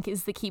 I think,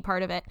 is the key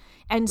part of it.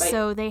 And Right.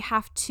 so they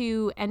have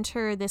to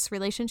enter this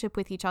relationship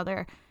with each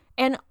other.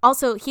 And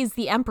also, he's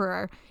the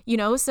emperor,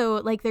 so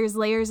like there's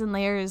layers and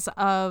layers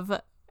of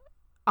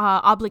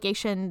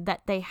obligation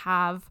that they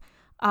have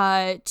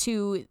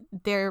to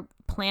their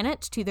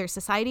planet, to their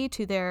society,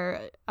 to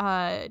the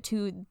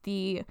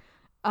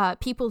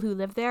people who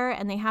live there,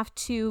 and they have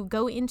to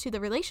go into the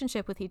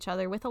relationship with each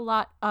other with a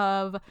lot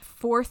of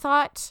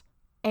forethought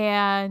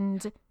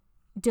and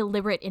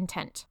deliberate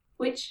intent.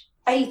 Which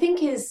I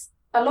think is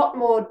a lot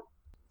more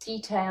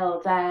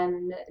detail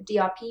than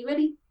DRP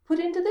really put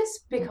into this,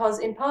 because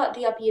in part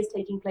DRP is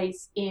taking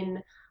place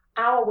in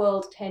our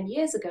world 10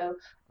 years ago.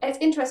 It's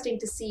interesting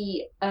to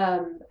see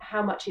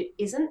how much it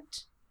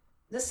isn't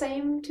the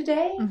same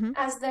today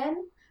as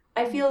then.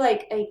 I feel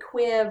like a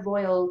queer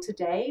royal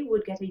today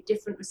would get a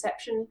different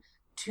reception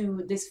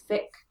to this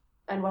fic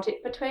and what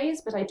it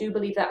portrays, but I do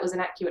believe that was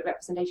an accurate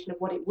representation of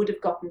what it would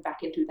have gotten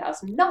back in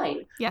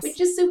 2009, Yes. which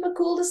is super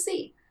cool to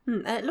see.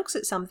 And it looks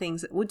at some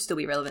things that would still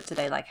be relevant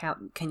today, like how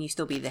can you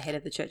still be the head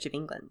of the Church of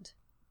England?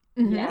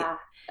 Yeah.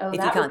 Oh, if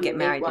that you would can't be a get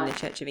big married in one. the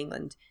Church of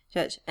England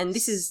church. And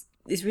this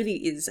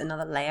really is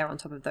another layer on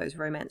top of those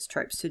romance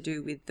tropes to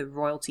do with the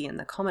royalty and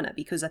the commoner,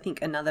 because I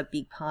think another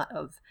big part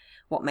of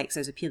what makes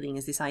those appealing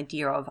is this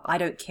idea of, I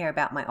don't care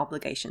about my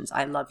obligations,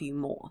 I love you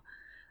more.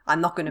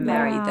 I'm not going to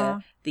marry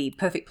the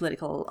perfect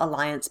political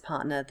alliance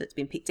partner that's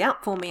been picked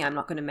out for me. I'm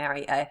not going to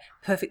marry a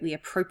perfectly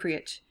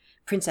appropriate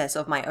princess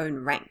of my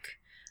own rank.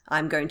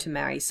 I'm going to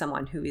marry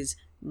someone who is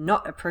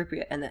not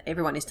appropriate and that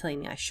everyone is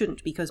telling me I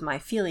shouldn't, because my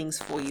feelings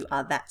for you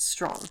are that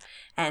strong.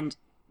 And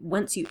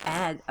once you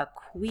add a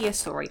queer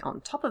story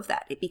on top of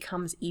that, it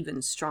becomes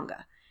even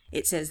stronger.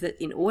 It says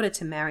that in order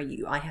to marry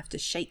you, I have to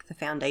shake the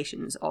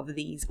foundations of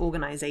these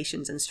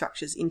organizations and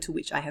structures into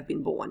which I have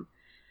been born.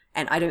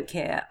 And I don't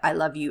care, I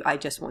love you, I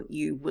just want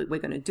you, we're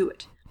going to do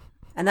it.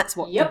 And that's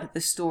what the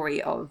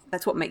story of,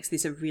 that's what makes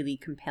this a really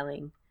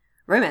compelling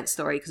romance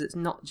story, because it's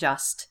not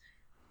just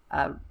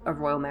a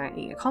royal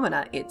marrying a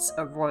commoner, it's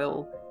a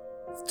royal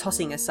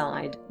tossing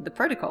aside the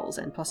protocols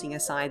and tossing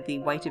aside the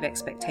weight of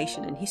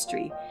expectation and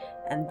history.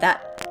 And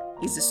that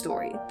is a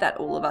story that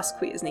all of us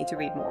queers need to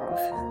read more of.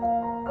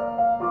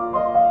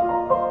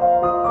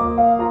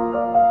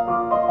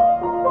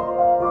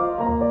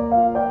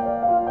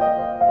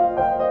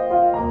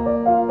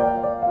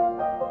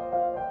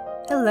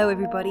 Hello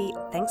everybody,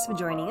 thanks for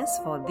joining us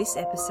for this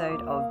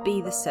episode of Be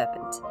the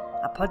Serpent,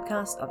 a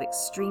podcast of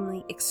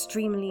extremely,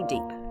 extremely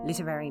deep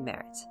literary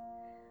merit.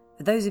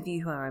 For those of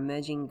you who are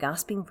emerging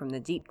gasping from the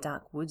deep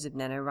dark woods of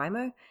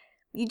NaNoWriMo,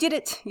 you did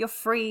it, you're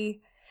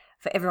free.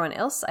 For everyone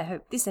else, I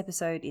hope this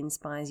episode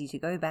inspires you to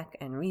go back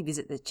and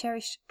revisit the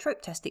cherished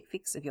trope-tastic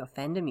fics of your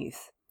fandom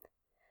youth.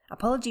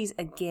 Apologies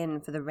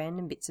again for the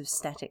random bits of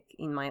static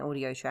in my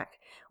audio track.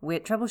 We're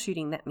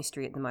troubleshooting that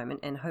mystery at the moment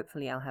and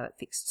hopefully I'll have it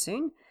fixed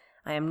soon.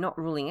 I am not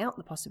ruling out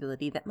the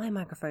possibility that my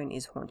microphone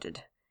is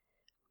haunted.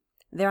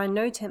 There are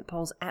no temp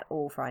polls at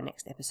all for our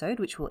next episode,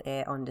 which will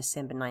air on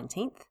December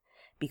 19th,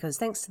 because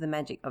thanks to the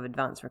magic of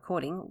advanced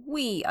recording,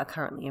 we are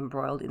currently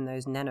embroiled in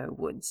those nano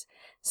woods,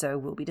 so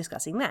we'll be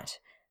discussing that.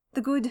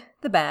 The good,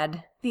 the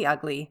bad, the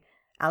ugly,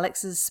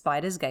 Alex's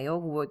Spider's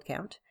Georg word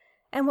count,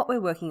 and what we're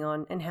working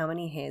on and how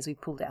many hairs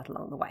we've pulled out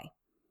along the way.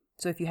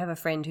 So if you have a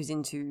friend who's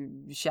into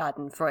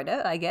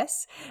Schadenfreude, I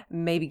guess,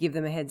 maybe give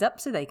them a heads up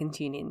so they can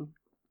tune in.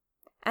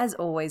 As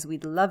always,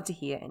 we'd love to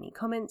hear any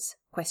comments,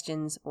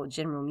 questions, or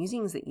general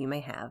musings that you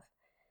may have.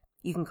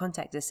 You can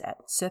contact us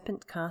at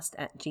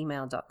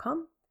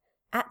serpentcast@gmail.com,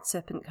 at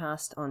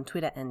serpentcast on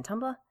Twitter and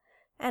Tumblr,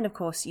 and of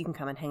course you can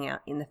come and hang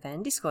out in the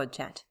fan Discord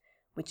chat,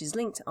 which is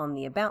linked on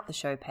the About the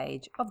Show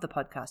page of the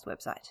podcast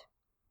website.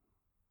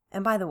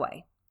 And by the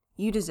way,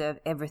 you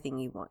deserve everything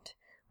you want,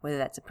 whether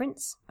that's a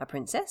prince, a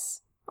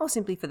princess, or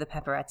simply for the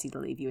paparazzi to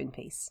leave you in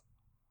peace.